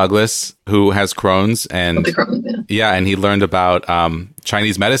recently with Douglas, who has Crohn's, and and he learned about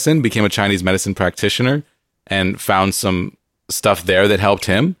Chinese medicine, became a Chinese medicine practitioner, and found some stuff there that helped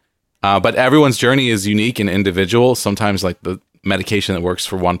him. But everyone's journey is unique and individual. Sometimes like the medication that works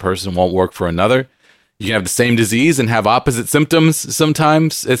for one person won't work for another. you can have the same disease and have opposite symptoms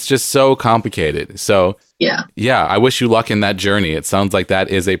sometimes. It's just so complicated. So yeah, I wish you luck in that journey. It sounds like that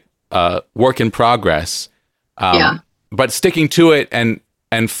is a work in progress. But sticking to it and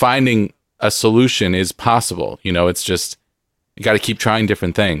finding a solution is possible. It's just, you got to keep trying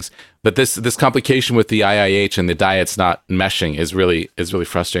different things. But this complication with the IIH and the diet's not meshing is really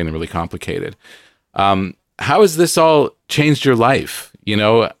frustrating and really complicated. How has this all changed your life?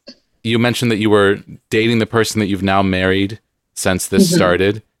 You mentioned that you were dating the person that you've now married since this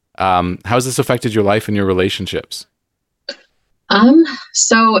started. How has this affected your life and your relationships?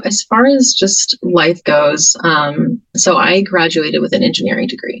 So as far as just life goes, so I graduated with an engineering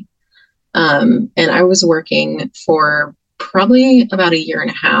degree. And I was working for probably about a year and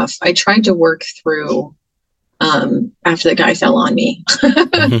a half. I tried to work through, after the guy fell on me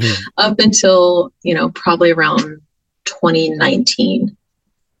up until, probably around 2019.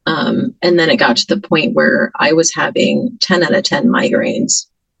 And then it got to the point where I was having 10 out of 10 migraines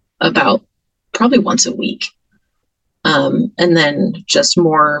about probably once a week. And then just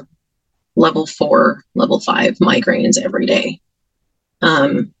more level 4, level 5 migraines every day.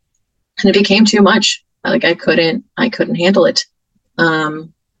 And it became too much. Like I couldn't handle it.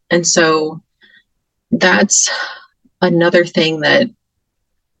 And so that's another thing that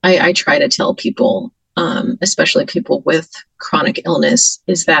I try to tell people, especially people with chronic illness,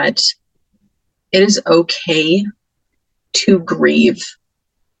 is that it is okay to grieve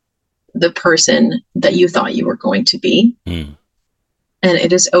the person that you thought you were going to be. And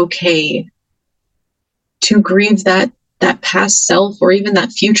it is okay to grieve that past self or even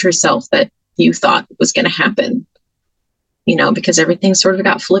that future self that you thought was going to happen, because everything sort of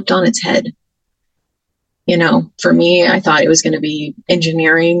got flipped on its head. For me, I thought it was going to be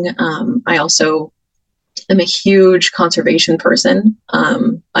engineering. I also am a huge conservation person.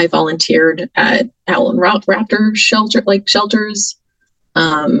 I volunteered at owl and raptor shelters,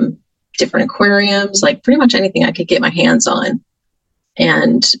 different aquariums, like pretty much anything I could get my hands on.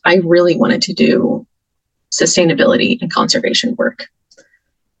 And I really wanted to do sustainability and conservation work.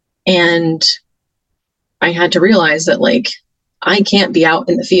 And I had to realize that I can't be out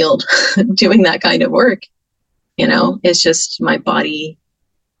in the field doing that kind of work. It's just my body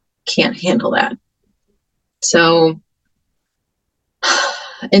can't handle that. So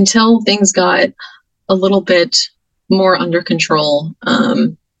until things got a little bit more under control,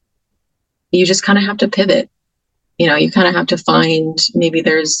 you just kind of have to pivot. You kind of have to find, maybe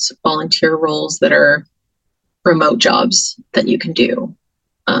there's volunteer roles that are remote jobs that you can do,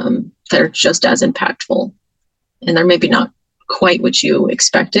 that are just as impactful. And they're maybe not quite what you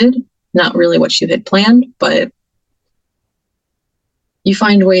expected, not really what you had planned, but you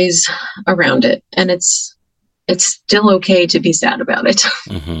find ways around it. And it's still okay to be sad about it.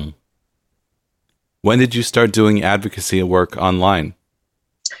 Mm-hmm. When did you start doing advocacy work online?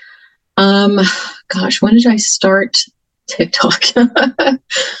 Gosh, when did I start TikTok?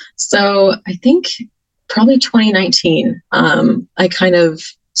 So I think probably 2019. I kind of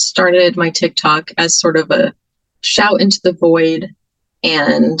started my TikTok as sort of a shout into the void,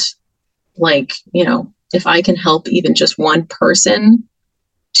 and if I can help even just one person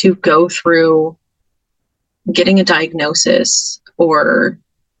to go through getting a diagnosis, or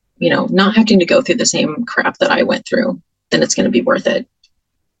not having to go through the same crap that I went through, then it's going to be worth it.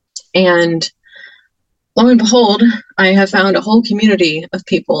 And lo and behold, I have found a whole community of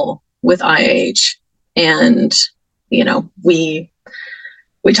people with IIH, and we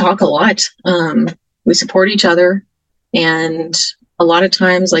talk a lot. We support each other, and a lot of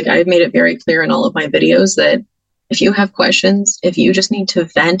times, I've made it very clear in all of my videos that if you have questions, if you just need to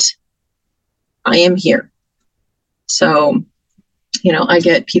vent, I am here. So, I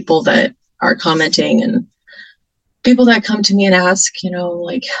get people that are commenting and people that come to me and ask,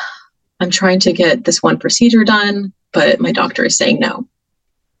 I'm trying to get this one procedure done, but my doctor is saying no.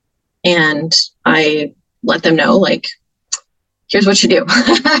 And I let them know, here's what you do.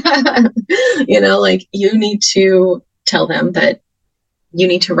 You need to tell them that you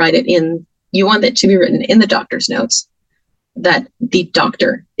need to write it in, you want it to be written in the doctor's notes that the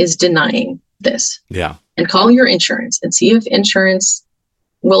doctor is denying this. Yeah. And call your insurance and see if insurance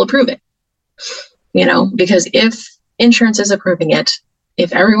will approve it. Because if insurance is approving it,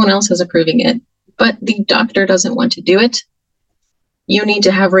 if everyone else is approving it, but the doctor doesn't want to do it, you need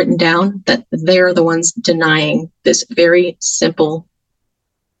to have written down that they're the ones denying this very simple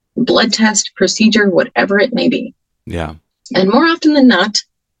blood test, procedure, whatever it may be. Yeah. And more often than not,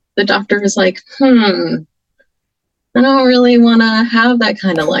 the doctor is like, I don't really want to have that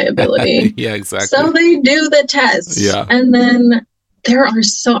kind of liability. Yeah, exactly. So they do the test. Yeah. And then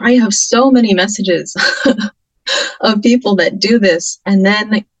I have so many messages of people that do this, and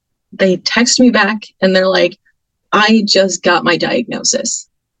then they text me back and they're like, I just got my diagnosis.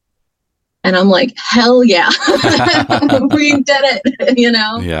 And I'm like, hell yeah, we did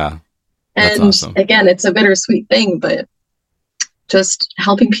it, Yeah. That's And awesome. again, it's a bittersweet thing, but just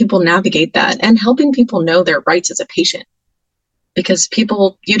helping people navigate that and helping people know their rights as a patient, because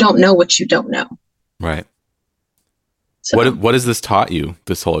you don't know what you don't know. Right. So, What has this taught you,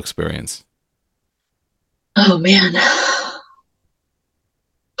 this whole experience? oh man,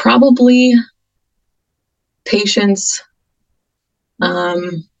 probably patience.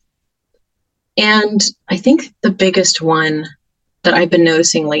 And I think the biggest one that I've been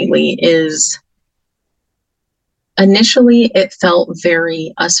noticing lately is initially it felt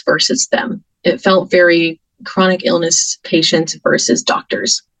very us versus them. It felt very chronic illness patients versus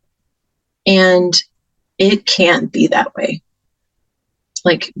doctors. And it can't be that way.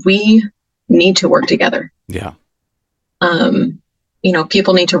 Like, we need to work together. Yeah.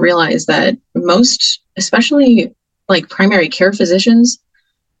 People need to realize that most, especially like primary care physicians,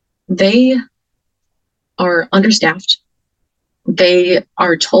 they are understaffed. They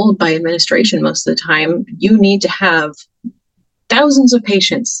are told by administration most of the time, you need to have thousands of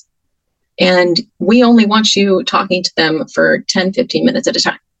patients, and we only want you talking to them for 10, 15 minutes at a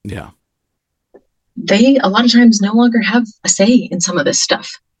time. Yeah. They a lot of times no longer have a say in some of this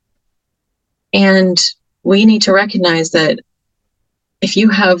stuff. And we need to recognize that if you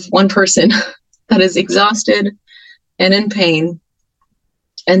have one person that is exhausted and in pain,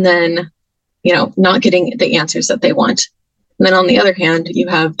 and then, not getting the answers that they want, and then on the other hand, you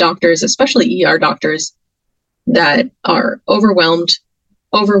have doctors, especially ER doctors, that are overwhelmed,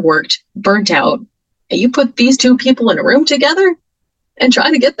 overworked, burnt out, and you put these two people in a room together and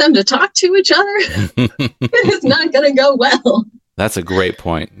try to get them to talk to each other, it's not going to go well. That's a great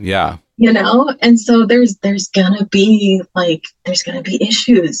point. Yeah. And so there's gonna be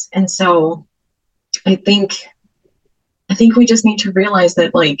issues. And so I think we just need to realize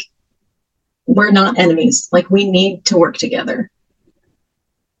that, like, we're not enemies. Like, we need to work together.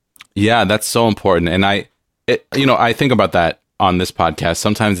 Yeah, that's so important. And I think about that on this podcast.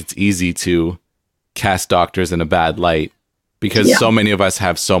 Sometimes it's easy to cast doctors in a bad light because so many of us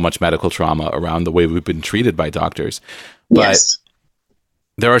have so much medical trauma around the way we've been treated by doctors. But yes.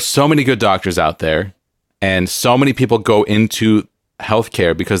 There are so many good doctors out there, and so many people go into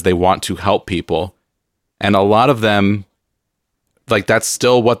healthcare because they want to help people. And a lot of them, like, that's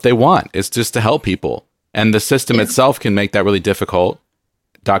still what they want. It's just to help people. And the system itself can make that really difficult.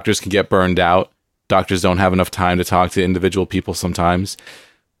 Doctors can get burned out. Doctors don't have enough time to talk to individual people sometimes.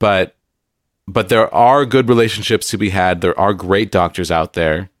 But there are good relationships to be had. There are great doctors out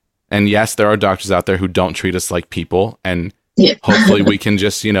there. And yes, there are doctors out there who don't treat us like people. And hopefully we can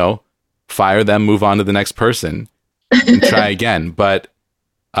just, fire them, move on to the next person and try again. But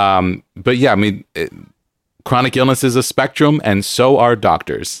yeah, I mean, chronic illness is a spectrum, and so are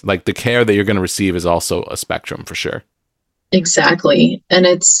doctors. Like, the care that you're going to receive is also a spectrum for sure. Exactly. And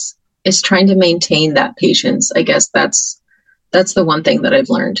it's trying to maintain that patience. I guess that's the one thing that I've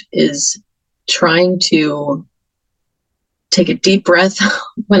learned, is trying to take a deep breath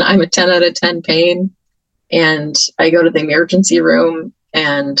when I'm a 10 out of 10 pain and I go to the emergency room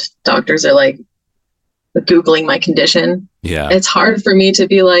and doctors are like Googling my condition. Yeah. It's hard for me to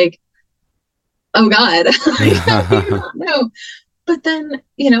be like, oh God, I don't know. But then,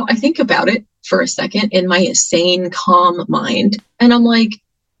 I think about it for a second in my sane, calm mind. And I'm like,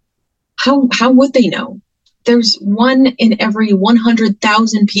 how would they know? There's 1 in every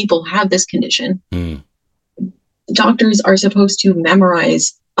 100,000 people have this condition. Mm. Doctors are supposed to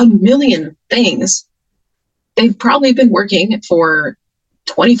memorize a million things. They've probably been working for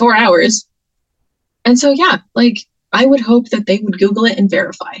 24 hours. And so, I would hope that they would Google it and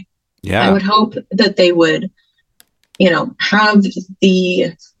verify. Yeah. I would hope that they would, have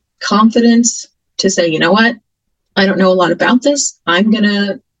the confidence to say, you know what, I don't know a lot about this. I'm going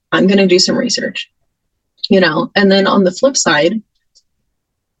to do some research, and then on the flip side,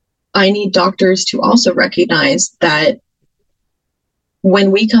 I need doctors to also recognize that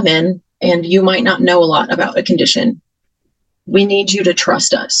when we come in and you might not know a lot about a condition, we need you to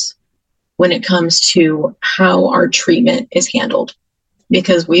trust us when it comes to how our treatment is handled,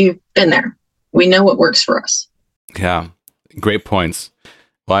 because we've been there. We know what works for us. Yeah. Great points.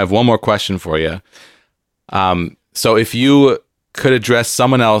 Well, I have one more question for you. So if you could address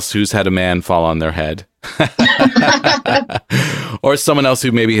someone else who's had a man fall on their head, or someone else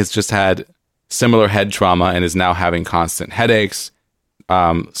who maybe has just had similar head trauma and is now having constant headaches,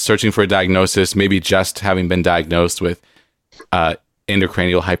 searching for a diagnosis, maybe just having been diagnosed with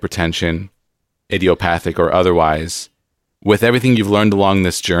intracranial hypertension, idiopathic or otherwise. With everything you've learned along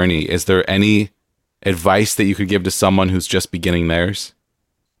this journey, is there any advice that you could give to someone who's just beginning theirs?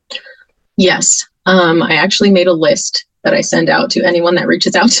 Yes. I actually made a list that I send out to anyone that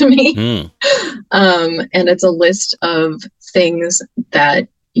reaches out to me. And it's a list of things that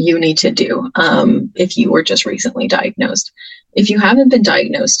you need to do if you were just recently diagnosed. If you haven't been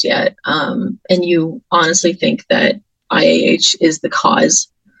diagnosed yet, and you honestly think that IIH is the cause,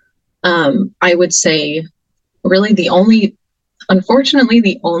 I would say really unfortunately,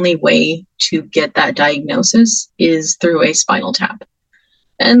 the only way to get that diagnosis is through a spinal tap.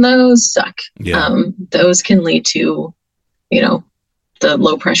 And those suck. Yeah. Those can lead to, the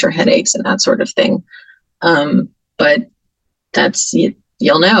low pressure headaches and that sort of thing. But that's,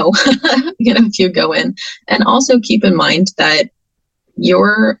 you'll know, if you go in. And also keep in mind that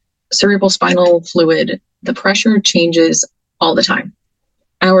your cerebral spinal fluid, the pressure changes all the time,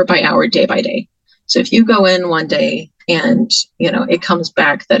 hour by hour, day by day. So if you go in one day and, it comes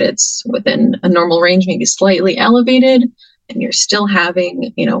back that it's within a normal range, maybe slightly elevated, and you're still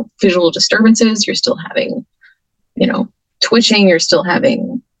having, visual disturbances, you're still having, twitching, you're still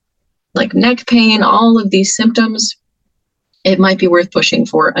having like neck pain, all of these symptoms, it might be worth pushing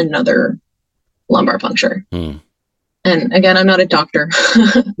for another lumbar puncture. And again, I'm not a doctor,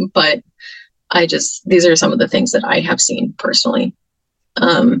 but these are some of the things that I have seen personally.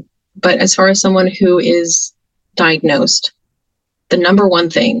 But as far as someone who is diagnosed, the number one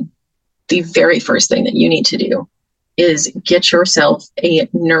thing, the very first thing that you need to do is get yourself a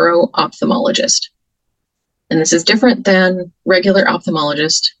neuro-ophthalmologist. And this is different than regular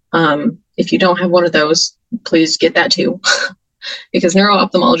ophthalmologist. If you don't have one of those, please get that too, because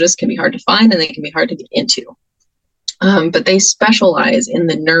neuro-ophthalmologists can be hard to find and they can be hard to get into. But they specialize in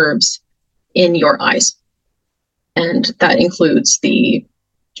the nerves in your eyes. And that includes the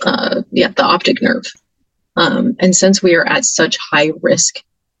optic nerve. And since we are at such high risk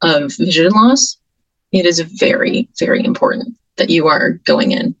of vision loss, it is very, very important that you are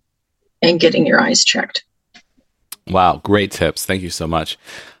going in and getting your eyes checked. Wow, great tips. Thank you so much.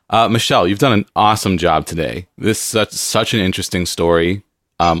 Michelle, you've done an awesome job today. This is such an interesting story.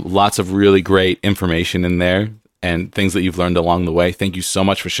 Lots of really great information in there and things that you've learned along the way. Thank you so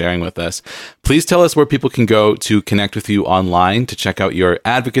much for sharing with us. Please tell us where people can go to connect with you online to check out your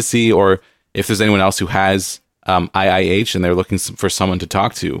advocacy, or if there's anyone else who has IIH and they're looking for someone to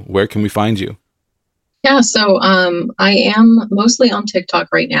talk to, where can we find you? Yeah, so I am mostly on TikTok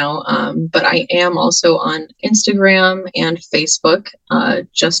right now, but I am also on Instagram and Facebook,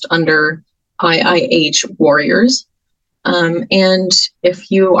 just under IIH Warriors. And if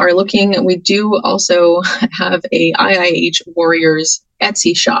you are looking, we do also have a IIH Warriors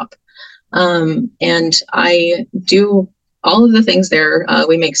Etsy shop. And I do all of the things there.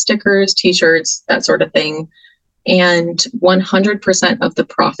 We make stickers, t-shirts, that sort of thing. And 100% of the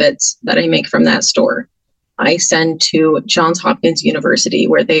profits that I make from that store, I send to Johns Hopkins University,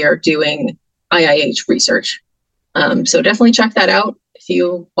 where they are doing IIH research. So definitely check that out if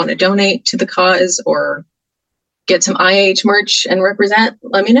you want to donate to the cause or get some IIH merch and represent.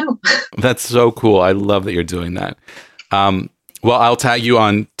 Let me know. That's so cool. I love that you're doing that. Well, I'll tag you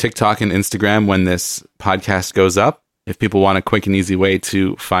on TikTok and Instagram when this podcast goes up, if people want a quick and easy way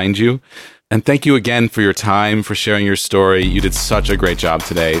to find you. And thank you again for your time, for sharing your story. You did such a great job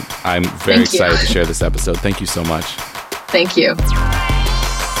today. I'm very excited to share this episode. Thank you so much. Thank you.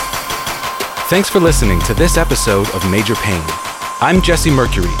 Thanks for listening to this episode of Major Pain. I'm Jesse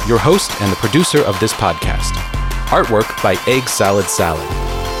Mercury, your host and the producer of this podcast. Artwork by Egg Salad Salad.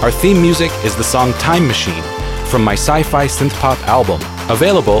 Our theme music is the song Time Machine from my sci-fi synth-pop album,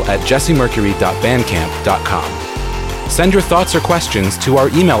 available at jessemercury.bandcamp.com. Send your thoughts or questions to our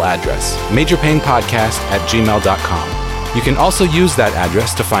email address, majorpainpodcast@gmail.com. You can also use that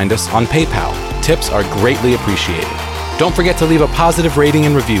address to find us on PayPal. Tips are greatly appreciated. Don't forget to leave a positive rating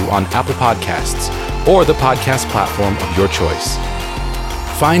and review on Apple Podcasts or the podcast platform of your choice.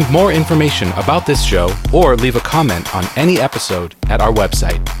 Find more information about this show or leave a comment on any episode at our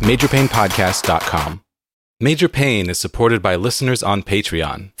website, majorpainpodcast.com. Major Pain is supported by listeners on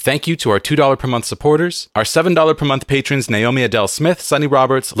Patreon. Thank you to our $2 per month supporters, our $7 per month patrons Naomi Adele Smith, Sunny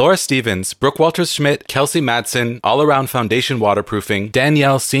Roberts, Laura Stevens, Brooke Walters-Schmidt, Kelsey Madsen, All Around Foundation Waterproofing,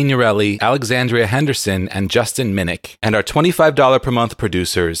 Danielle Signorelli, Alexandria Henderson, and Justin Minnick. And our $25 per month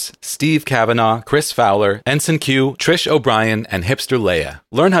producers, Steve Kavanaugh, Chris Fowler, Ensign Q, Trish O'Brien, and Hipster Leia.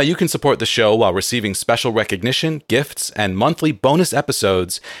 Learn how you can support the show while receiving special recognition, gifts, and monthly bonus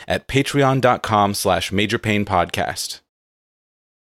episodes at patreon.com/majorpainpodcast.